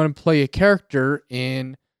going to play a character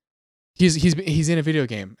in... He's in a video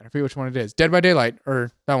game. I forget which one it is. Dead by Daylight,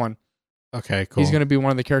 or that one. Okay, cool. He's going to be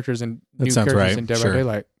one of the characters in in Dead by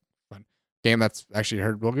Daylight. Fun game that's actually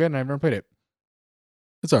heard real good, and I've never played it.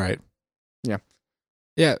 It's all right. Yeah.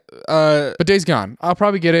 Yeah. But Days Gone. I'll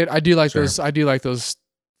probably get it. I do like those. I do like those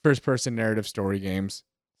first-person narrative story games.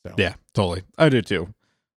 So. Yeah, totally. I do too.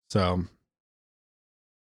 So.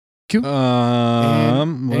 Cool. Any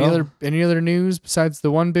other news besides the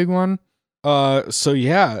one big one? Let's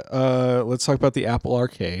talk about the Apple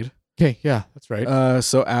Arcade. Okay, yeah, that's right.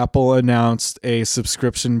 So Apple announced a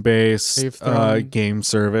subscription-based game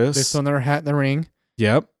service. They've thrown their hat in the ring.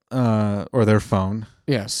 Yep. Or their phone.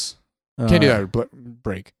 Yes. Can't do that with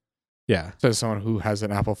break. Yeah. Says someone who has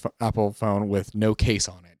an Apple phone with no case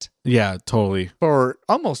on it. Yeah, totally. For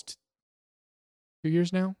almost 2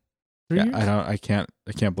 years now. 3 years? I can't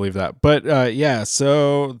believe that. But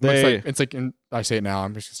so it's like I say it now.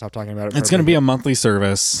 I'm just gonna stop talking about it. It's gonna be a monthly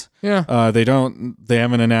service. Yeah. They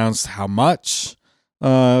haven't announced how much.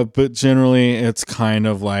 But generally it's kind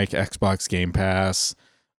of like Xbox Game Pass,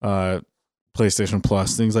 PlayStation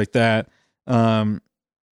Plus, things like that.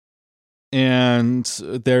 And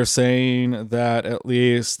they're saying that at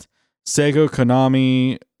least Sega,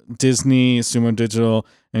 Konami, Disney, Sumo Digital,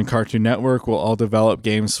 and Cartoon Network will all develop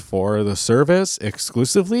games for the service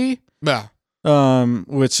exclusively. Yeah.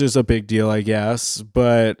 Which is a big deal, I guess.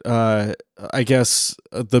 But I guess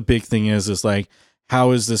the big thing is like,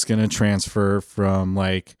 how is this going to transfer from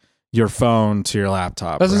like your phone to your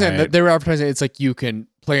laptop? That's what I'm saying. They were advertising. It's like you can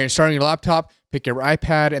play it starting your laptop, pick your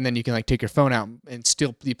iPad, and then you can like take your phone out and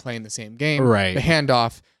still be playing the same game. Right. The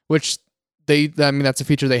handoff, which that's a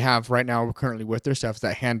feature they have right now currently with their stuff, is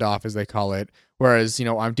that handoff, as they call it. Whereas,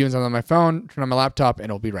 I'm doing something on my phone, turn on my laptop, and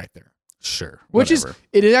it'll be right there. Sure. Which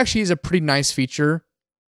it actually is a pretty nice feature.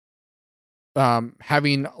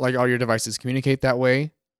 Having like all your devices communicate that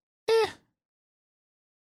way.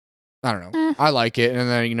 I don't know. I like it. And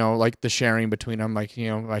then, like the sharing between them, like,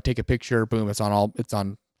 if I take a picture, boom, it's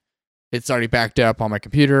already backed up on my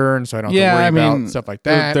computer. And so I don't have to worry about stuff like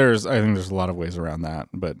that. I think there's a lot of ways around that.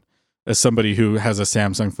 But as somebody who has a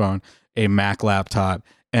Samsung phone, a Mac laptop,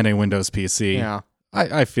 and a Windows PC, yeah,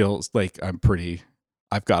 I feel like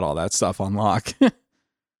I've got all that stuff on lock.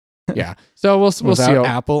 Yeah. So we'll see.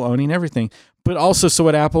 Apple owning everything. But also, so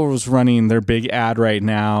what Apple was running, their big ad right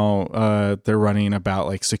now, they're running about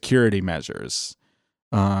like security measures,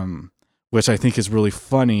 which I think is really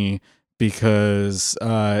funny because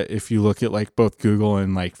if you look at like both Google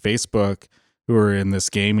and like Facebook, who are in this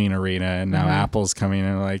gaming arena, and now Apple's coming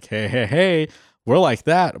in like, hey, we're like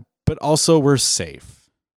that, but also we're safe.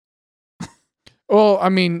 Well, I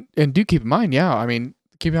mean, and do keep in mind,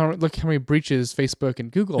 look how many breaches Facebook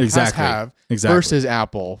and Google have versus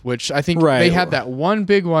Apple, which I think they had that one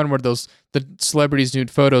big one where the celebrities'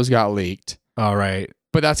 nude photos got leaked. All right.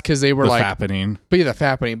 But that's because they were the fappening. But yeah, the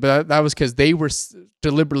fappening. But that was because they were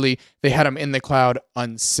deliberately, they had them in the cloud,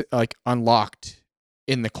 unlocked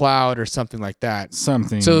in the cloud or something like that.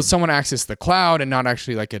 So someone accessed the cloud and not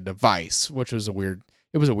actually like a device, which was a weird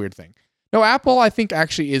thing. No, Apple, I think,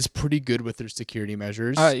 actually is pretty good with their security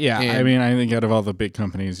measures. Yeah, I mean, I think out of all the big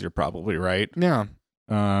companies, you're probably right. Yeah.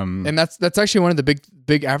 And that's actually one of the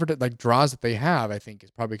big draws that they have, I think,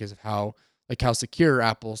 is probably because of how secure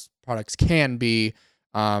Apple's products can be.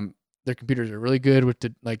 Their computers are really good with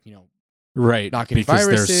right, not getting because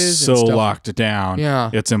viruses they're so and stuff. Locked down. Yeah.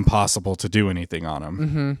 It's impossible to do anything on them.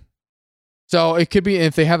 Mm-hmm. So it could be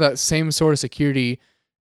if they have that same sort of security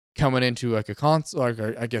coming into like a console,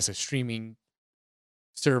 or I guess a streaming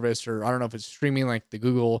service, or I don't know if it's streaming like the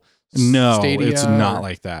Google Stadia. It's not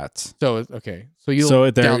like that. So okay,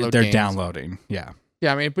 so they're downloading. Yeah,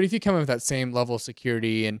 I mean, but if you come in with that same level of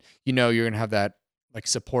security and you're gonna have that like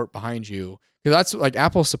support behind you, because that's like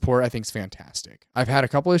Apple support. I think is fantastic. I've had a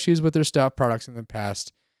couple issues with their products in the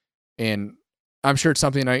past, and I'm sure it's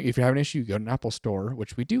something. If you have an issue, you go to an Apple store,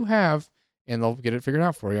 which we do have, and they'll get it figured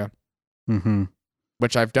out for you. Mm-hmm.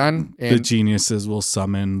 Which I've done. And the geniuses will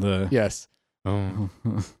summon the. Yes. Oh.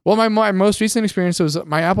 Well, my most recent experience was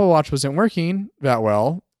my Apple Watch wasn't working that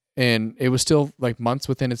well, and it was still like months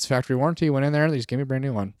within its factory warranty. Went in there, they just gave me a brand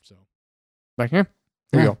new one. So, like, here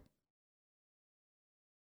you go.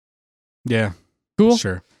 Yeah. Cool.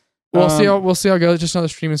 Sure. We'll see how it goes. Just another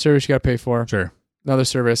streaming service you got to pay for. Sure. Another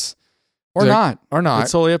service, or not.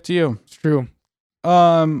 It's totally up to you. It's true.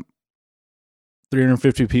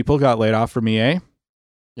 350 people got laid off from EA.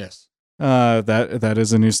 Yes. That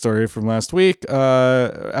is a news story from last week.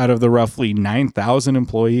 Out of the roughly 9,000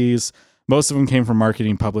 employees, most of them came from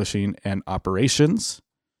marketing, publishing, and operations.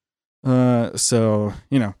 So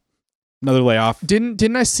another layoff.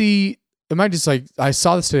 Didn't I see? Am I just like I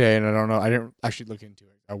saw this today, and I don't know. I didn't actually look into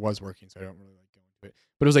it. I was working, so I don't really like go into it.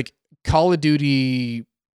 But it was like Call of Duty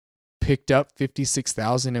picked up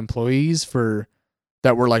 56,000 employees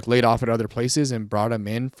that were like laid off at other places and brought them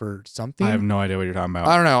in for something. I have no idea what you're talking about.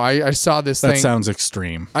 I don't know. I saw this thing. That sounds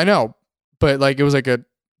extreme. I know, but like it was like a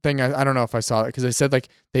thing. I don't know if I saw it because they said like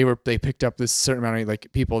they picked up this certain amount of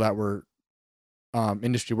like people that were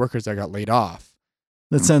industry workers that got laid off.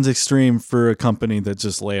 That sounds extreme for a company that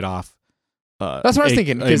just laid off. That's what I was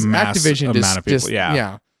thinking because Activision just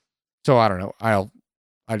yeah. So I don't know. I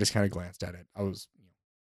just kind of glanced at it. I was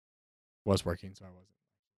working, so I wasn't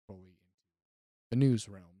fully in the news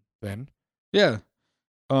realm then. Yeah.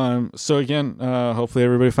 So again, hopefully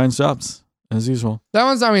everybody finds jobs as usual. That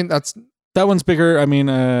one's bigger. I mean,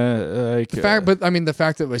 the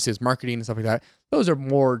fact that it says marketing and stuff like that. Those are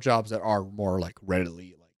more jobs that are more like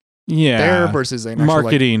readily like there versus an actual,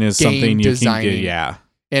 marketing like, is something you designing. can get. Yeah.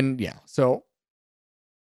 And yeah, so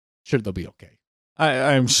sure they'll be okay.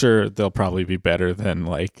 I'm sure they'll probably be better than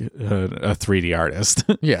like a 3D artist.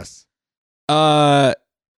 Yes. Yeah,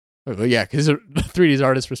 because the 3D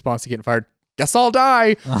artist response to getting fired. Guess I'll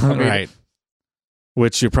die. Right.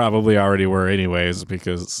 Which you probably already were anyways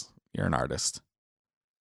because you're an artist.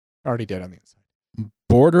 Already dead on the inside.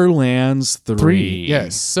 Borderlands 3.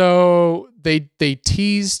 Yes. So they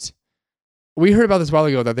teased. We heard about this a while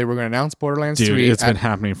ago that they were going to announce Borderlands 3. It's been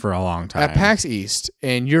happening for a long time. At PAX East,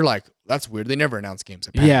 and you're like, that's weird. They never announce games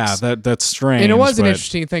at PAX. Yeah, that's strange. And it was an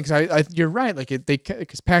interesting thing because you're right. Like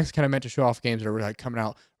because PAX kind of meant to show off games that are like coming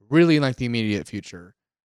out really in like the immediate future,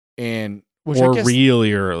 and or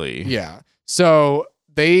really early. Yeah. So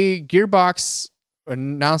Gearbox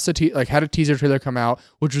announced had a teaser trailer come out,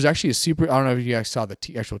 which was actually I don't know if you guys saw the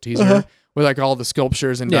actual teaser with like all the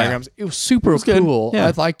sculptures and diagrams. It was super cool. Yeah.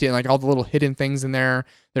 I liked it. Like all the little hidden things in there.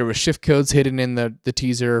 There was shift codes hidden in the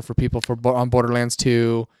teaser for people on Borderlands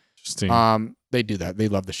 2. Interesting. They do that. They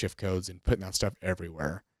love the shift codes and putting that stuff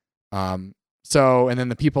everywhere. So, and then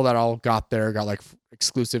the people that all got like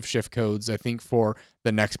exclusive shift codes, I think for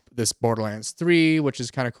this Borderlands 3, which is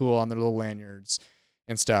kind of cool on their little lanyards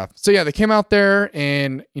and stuff. So yeah, they came out there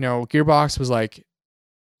and, Gearbox was like,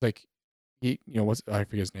 I forget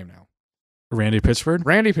his name now. Randy Pitchford?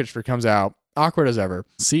 Randy Pitchford comes out, awkward as ever.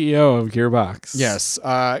 CEO of Gearbox. Yes.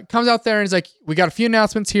 Comes out there and he's like, we got a few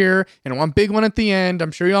announcements here and one big one at the end.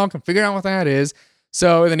 I'm sure y'all can figure out what that is.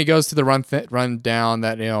 So then he goes to the rundown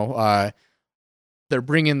that, they're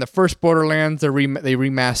bringing the first Borderlands. They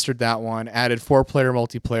remastered that one, added 4-player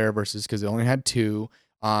multiplayer versus because it only had 2.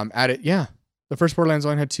 The first Borderlands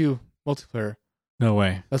only had 2 multiplayer. No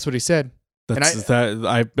way. That's what he said.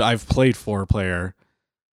 I've played 4-player.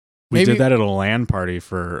 We did that at a LAN party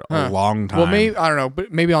for a long time. Well, maybe I don't know,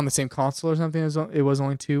 but maybe on the same console or something. It was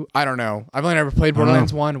only 2. I don't know. I've only ever played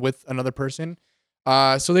Borderlands 1 with another person.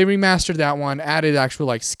 So they remastered that one, added actual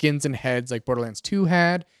like skins and heads like Borderlands 2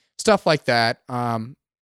 had, stuff like that.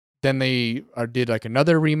 Then they did like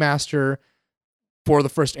another remaster for the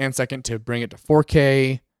first and second to bring it to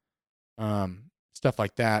 4K, stuff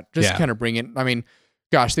like that. Just kind of bring it. I mean,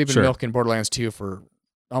 gosh, they've been milking Borderlands 2 for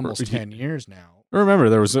almost 10 years now. Remember,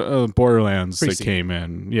 there was a Borderlands that came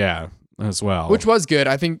in, as well. Which was good.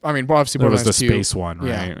 Obviously there Borderlands was the 2. space one,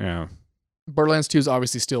 right? Yeah. Borderlands 2 is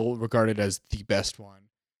obviously still regarded as the best one.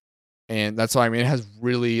 And that's why, it has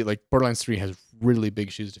really, like, Borderlands 3 has really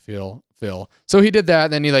big shoes to fill. So he did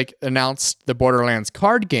that, then he, like, announced the Borderlands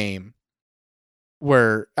card game,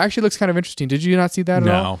 where actually looks kind of interesting. Did you not see that at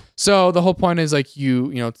all? No. So the whole point is, like,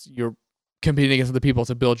 you're competing against other people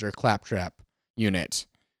to build your claptrap unit.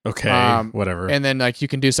 Okay, whatever. And then like you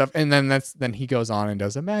can do stuff, and then he goes on and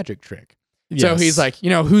does a magic trick. Yes. So he's like,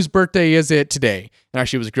 whose birthday is it today? And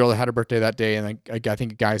actually, it was a girl that had her birthday that day, and like I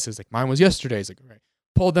think a guy says like mine was yesterday. He's like, right.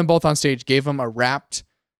 pulled them both on stage, gave them a wrapped,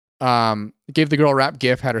 gave the girl a wrapped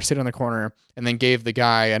gift, had her sit in the corner, and then gave the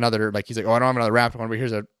guy another, like, he's like, oh, I don't have another wrapped one, but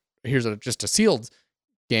here's just a sealed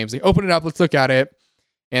game. So they open it up, let's look at it,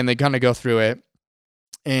 and they kind of go through it.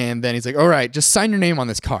 And then he's like, all right, just sign your name on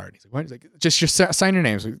this card. He's like, what? He's like, just sign your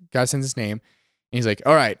name. So the guy sends his name. And he's like,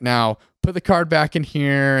 all right, now put the card back in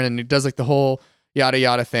here. And he does like the whole yada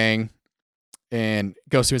yada thing. And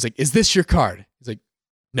goes through, he's like, is this your card? He's like,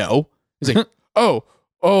 no. He's like, oh,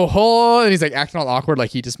 hold on. And he's like acting all awkward,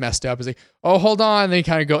 like he just messed up. He's like, oh, hold on. And then he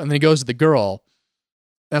kind of go, and then he goes to the girl.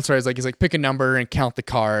 That's right. He's like, pick a number and count the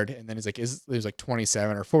card. And then he's like, there's like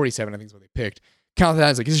 27 or 47, I think is what they picked. Count that.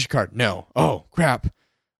 He's like, is this your card? No. Oh, crap.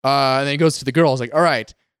 And then he goes to the girl. He's like, all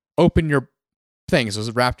right, open your thing. So it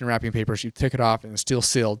was wrapped in wrapping paper. She took it off and it's still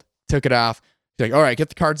sealed. Took it off. She's like, all right, get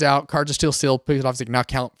the cards out. Cards are still sealed. Picked it off. He's like, now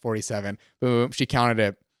count 47. Boom. She counted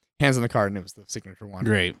it. Hands on the card, and it was the signature one.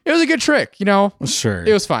 Great. It was a good trick, you know? Sure.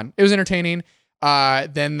 It was fun. It was entertaining.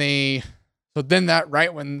 Then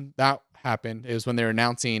right when that happened, it was when they were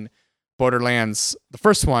announcing Borderlands, the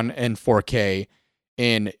first one in 4K,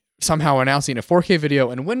 and somehow announcing a 4K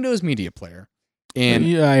video in Windows Media Player. And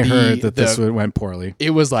yeah, I heard that this went poorly.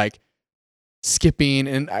 It was like skipping,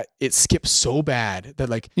 and it skipped so bad that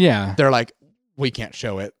like, yeah, they're like, we can't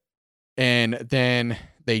show it. And then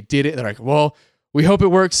they did it. They're like, well, we hope it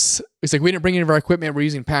works. It's like, we didn't bring any of our equipment. We're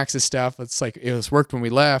using PAX's stuff. It's like, it was worked when we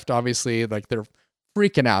left. Obviously, like they're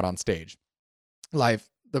freaking out on stage. Live,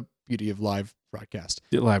 the beauty of live broadcast.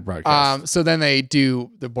 Live broadcast. So then they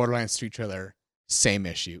do the Borderlands 3 trailer. Same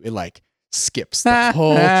issue. It like skips the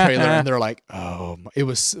whole trailer, and they're like, oh, it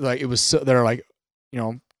was so, they're like, you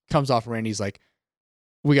know, comes off Randy's like,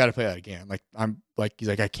 we got to play that again. Like, he's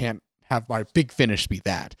like, I can't have my big finish be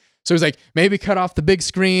that. So he's like, maybe cut off the big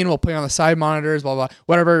screen. We'll play on the side monitors, blah, blah,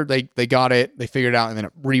 whatever. They got it. They figured it out, and then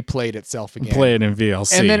it replayed itself again. Play it in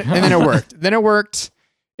VLC. And then it worked. Then it worked,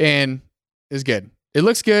 and it was good. It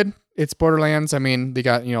looks good. It's Borderlands. I mean, they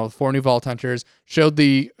got, 4 new Vault Hunters, showed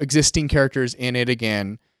the existing characters in it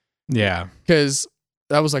again. Yeah. Because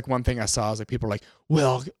that was like one thing I saw. I was like, people are like,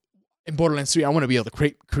 well, in Borderlands 3, I want to be able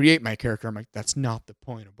to create my character. I'm like, that's not the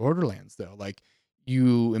point of Borderlands, though. Like,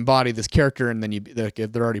 you embody this character, and then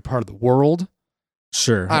they're already part of the world.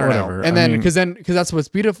 Sure. I don't whatever. know. And then because that's what's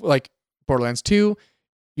beautiful. Like Borderlands 2,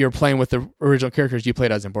 you're playing with the original characters you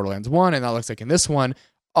played as in Borderlands 1, and that looks like in this one,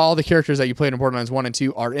 all the characters that you played in Borderlands 1 and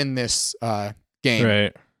 2 are in this game.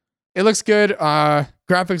 Right. It looks good.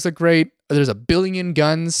 Graphics look great. There's a billion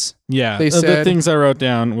guns. Yeah. They said. The things I wrote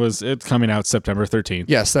down was it's coming out September 13th.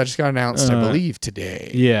 Yes, that just got announced, I believe,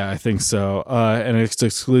 today. Yeah, I think so. And it's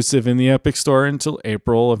exclusive in the Epic Store until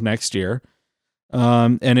April of next year.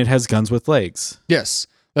 And it has guns with legs. Yes.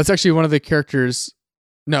 That's actually one of the characters.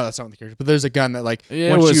 No, that's not one of the characters. But there's a gun that like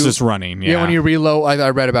it was just running. Yeah. When you reload, I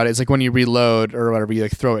read about it. It's like when you reload or whatever, you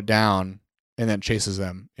like throw it down and then it chases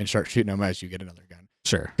them and start shooting them as you get another gun.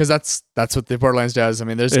 Sure. Because that's what the Borderlands does. I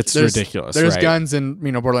mean, there's ridiculous. There's right? guns in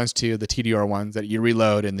Borderlands 2, the TDR ones that you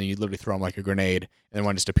reload and then you literally throw them like a grenade, and then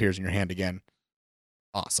one just appears in your hand again.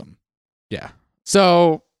 Awesome. Yeah.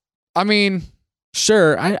 So, I mean,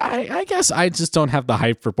 sure. I guess I just don't have the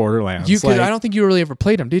hype for Borderlands. I don't think you really ever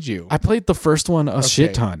played them, did you? I played the first one a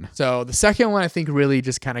shit ton. So the second one I think really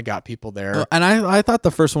just kind of got people there. And I thought the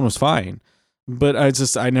first one was fine. But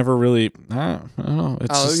I never really, I don't know.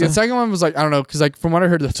 The second one was like, I don't know, because like from what I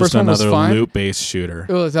heard, the first one was fine. Loot-based shooter.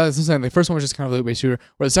 That's insane. The first one was just kind of a loot-based shooter,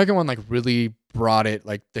 where the second one like really brought it.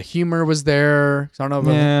 Like the humor was there. So I don't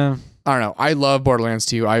know. I don't know. I love Borderlands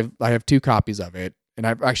 2. I have 2 copies of it, and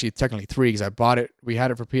I've actually technically 3 because I bought it. We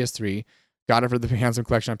had it for PS3, got it for the Handsome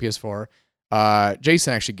Collection on PS4.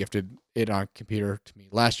 Jason actually gifted it on computer to me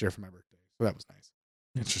last year for my birthday, so that was nice.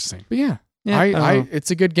 Interesting. But yeah. It's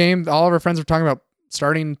a good game. All of our friends were talking about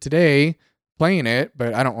starting today playing it,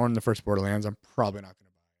 but I don't own the first Borderlands. I'm probably not going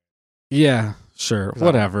to buy it. Yeah, sure.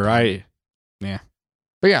 Whatever. Yeah.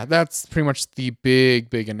 But yeah, that's pretty much the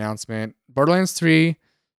big announcement. Borderlands 3,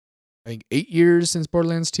 I think 8 years since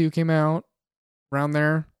Borderlands 2 came out, around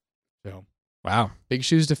there. So, wow. Big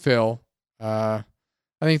shoes to fill. I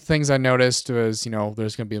think things I noticed was,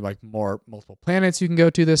 there's going to be like multiple planets you can go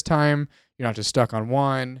to this time. You're not just stuck on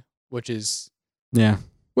one. Which is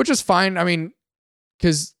fine. I mean,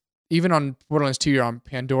 because even on Borderlands 2, you're on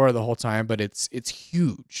Pandora the whole time, but it's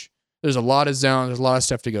huge. There's a lot of zones. There's a lot of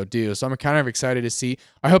stuff to go do. So I'm kind of excited to see.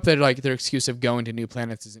 I hope that like their excuse of going to new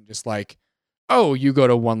planets isn't just like, oh, you go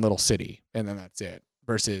to one little city and then that's it.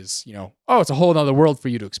 Versus, it's a whole other world for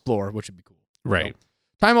you to explore, which would be cool. Right.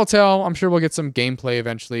 So, time will tell. I'm sure we'll get some gameplay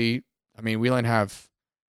eventually. I mean, we only have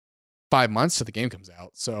 5 months till the game comes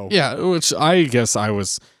out. So yeah, which I guess I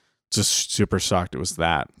was just super shocked it was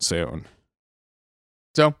that soon.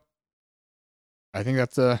 So I think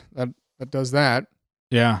that does that.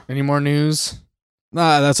 Yeah. Any more news?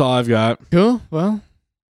 Nah, that's all I've got. Cool. Well,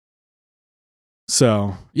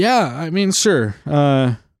 so yeah, I mean, sure.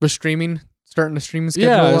 We're starting the stream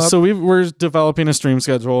schedule up. So we're developing a stream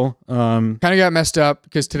schedule. Kind of got messed up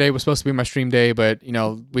because today was supposed to be my stream day, but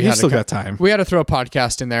we still got time. We had to throw a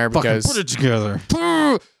podcast in there because put it together.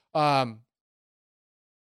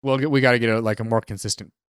 We got to get a more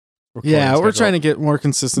consistent. Yeah, schedule. We're trying to get more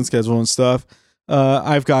consistent schedule and stuff.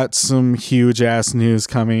 I've got some huge ass news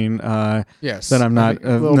coming. Yes, that I'm not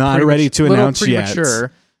ready to announce yet.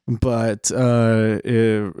 But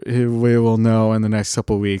we will know in the next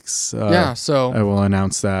couple of weeks. So I will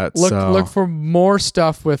announce that. Look for more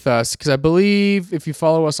stuff with us because I believe if you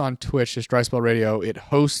follow us on Twitch, it's Dry Spell Radio. It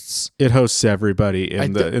hosts everybody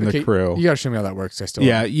in the crew. You gotta show me how that works.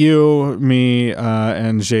 You, me,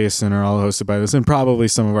 and Jason are all hosted by this, and probably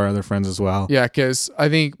some of our other friends as well. Yeah, because I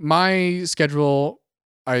think my schedule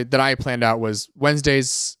that I planned out was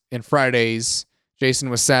Wednesdays and Fridays. Jason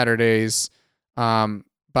was Saturdays.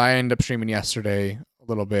 But I ended up streaming yesterday a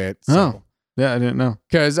little bit. So. Oh, yeah, I didn't know.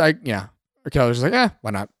 Because Kelly was just like,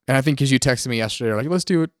 why not? And I think because you texted me yesterday, like, let's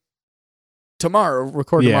do it tomorrow,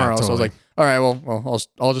 record tomorrow. Totally. So I was like, all right, well,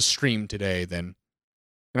 I'll just stream today then.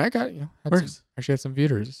 And I got, actually had some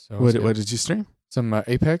viewers. So what did you stream? Some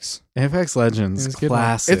Apex. Apex Legends,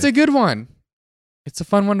 classic. It's a good one. It's a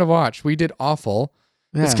fun one to watch. We did awful.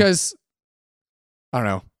 Yeah. It's because, I don't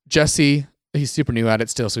know, Jesse... He's super new at it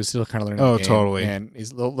still, so he's still kind of learning the game. Totally. And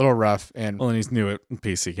he's a little rough. And he's new at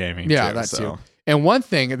PC gaming, yeah, that too. And one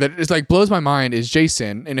thing that is blows my mind is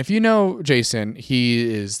Jason. And if you know Jason,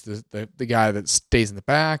 he is the guy that stays in the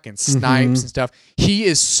back and snipes and stuff. He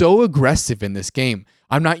is so aggressive in this game.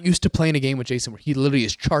 I'm not used to playing a game with Jason where he literally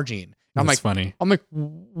is charging. That's funny. I'm like,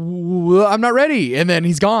 I'm not ready. And then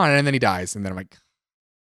he's gone, and then he dies. And then I'm like...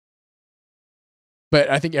 But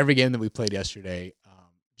I think every game that we played yesterday...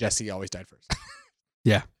 Jesse always died first.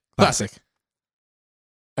 Yeah, classic.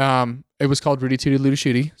 It was called Rudy Tooty Looty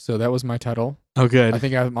Shooty, so that was my title. Oh, good. I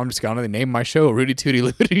think I'm just going to name my show Rudy Tooty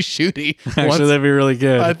Looty Shooty. Actually, that'd be really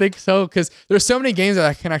good. I think so, because there's so many games that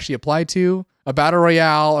I can actually apply to. A battle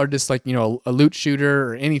royale or just a loot shooter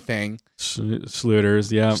or anything.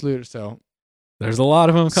 Slooters, yeah. So there's a lot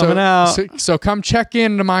of them coming out. So come check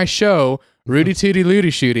into my show, Rudy Tooty Looty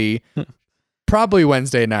Shooty. Probably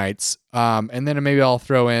Wednesday nights, and then maybe I'll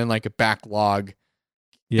throw in a backlog,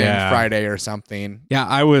 Friday or something. Yeah,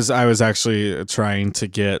 I was actually trying to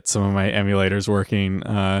get some of my emulators working.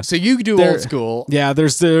 So you do old school. Yeah,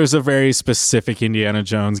 there's a very specific Indiana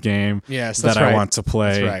Jones game. Yes, that I want to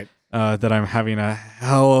play. That's right. That I'm having a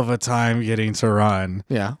hell of a time getting to run.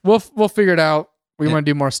 Yeah, we'll figure it out. We want to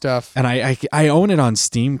do more stuff, and I own it on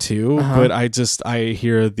Steam too, but I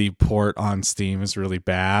hear the port on Steam is really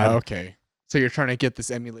bad. Okay. So you're trying to get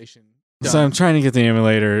this emulation done. So I'm trying to get the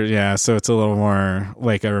emulator, so it's a little more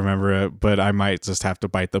like I remember it, but I might just have to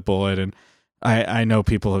bite the bullet. And I know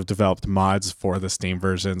people have developed mods for the Steam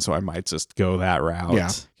version, so I might just go that route.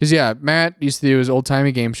 Yeah, because Matt used to do his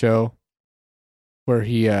old-timey game show where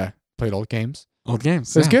he played old games. Old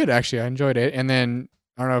games. It was good, actually. I enjoyed it. And then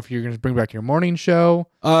I don't know if you're going to bring back your morning show.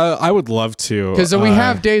 I would love to. Because we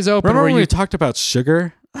have days open. Remember when we talked about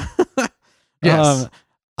sugar? Yes.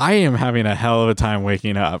 I am having a hell of a time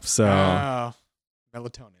waking up. So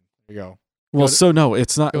melatonin. There you go. No,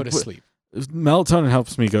 it's not. Go to sleep. Melatonin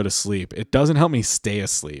helps me go to sleep. It doesn't help me stay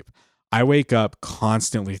asleep. I wake up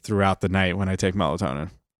constantly throughout the night when I take melatonin.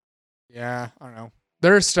 Yeah, I don't know.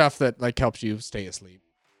 There's stuff that helps you stay asleep.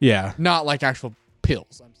 Yeah. Not actual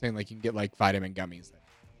pills. I'm saying you can get vitamin gummies.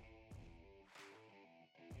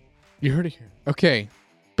 You heard it here. Okay.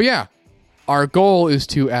 But yeah, our goal is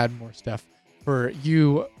to add more stuff for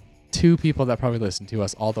you two people that probably listen to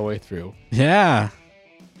us all the way through. Yeah.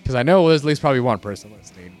 Because I know there's at least probably one person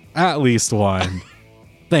listening. At least one.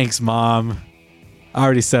 Thanks, Mom. I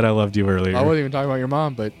already said I loved you earlier. I wasn't even talking about your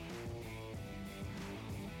mom, but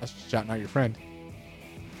that's shouting out your friend.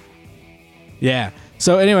 Yeah.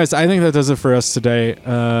 So anyways, I think that does it for us today.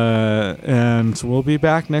 And we'll be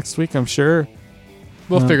back next week, I'm sure.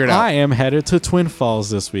 We'll figure it out. I am headed to Twin Falls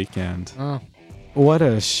this weekend. Oh. What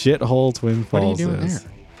a shithole Twin Falls is. What are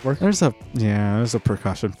you doing there? There's a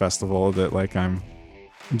percussion festival that I'm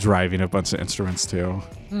driving a bunch of instruments to.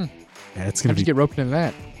 Yeah, it's gonna How'd you get roped into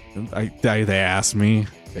that? They asked me.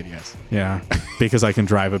 Said yes. Yeah, because I can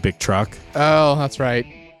drive a big truck. Oh, that's right.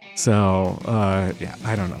 So, I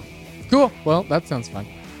don't know. Cool. Well, that sounds fun.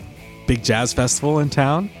 Big jazz festival in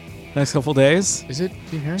town next couple days. Is it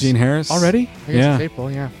Gene Harris? Gene Harris already? I guess yeah. It's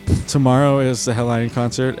April. Yeah. tomorrow is the headlining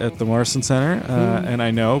concert at the Morrison Center, and I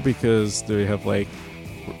know because they have like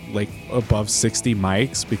above 60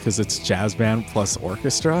 mics because it's jazz band plus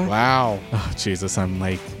orchestra. Wow. Oh Jesus, I'm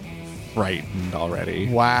like frightened already.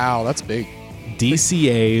 Wow, that's big.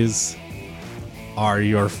 DCAs are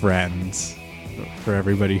your friends for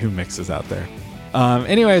everybody who mixes out there.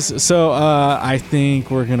 Anyways, so I think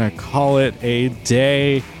we're gonna call it a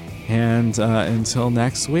day, and until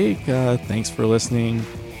next week, thanks for listening,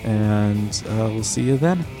 and we'll see you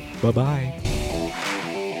then. Bye-bye.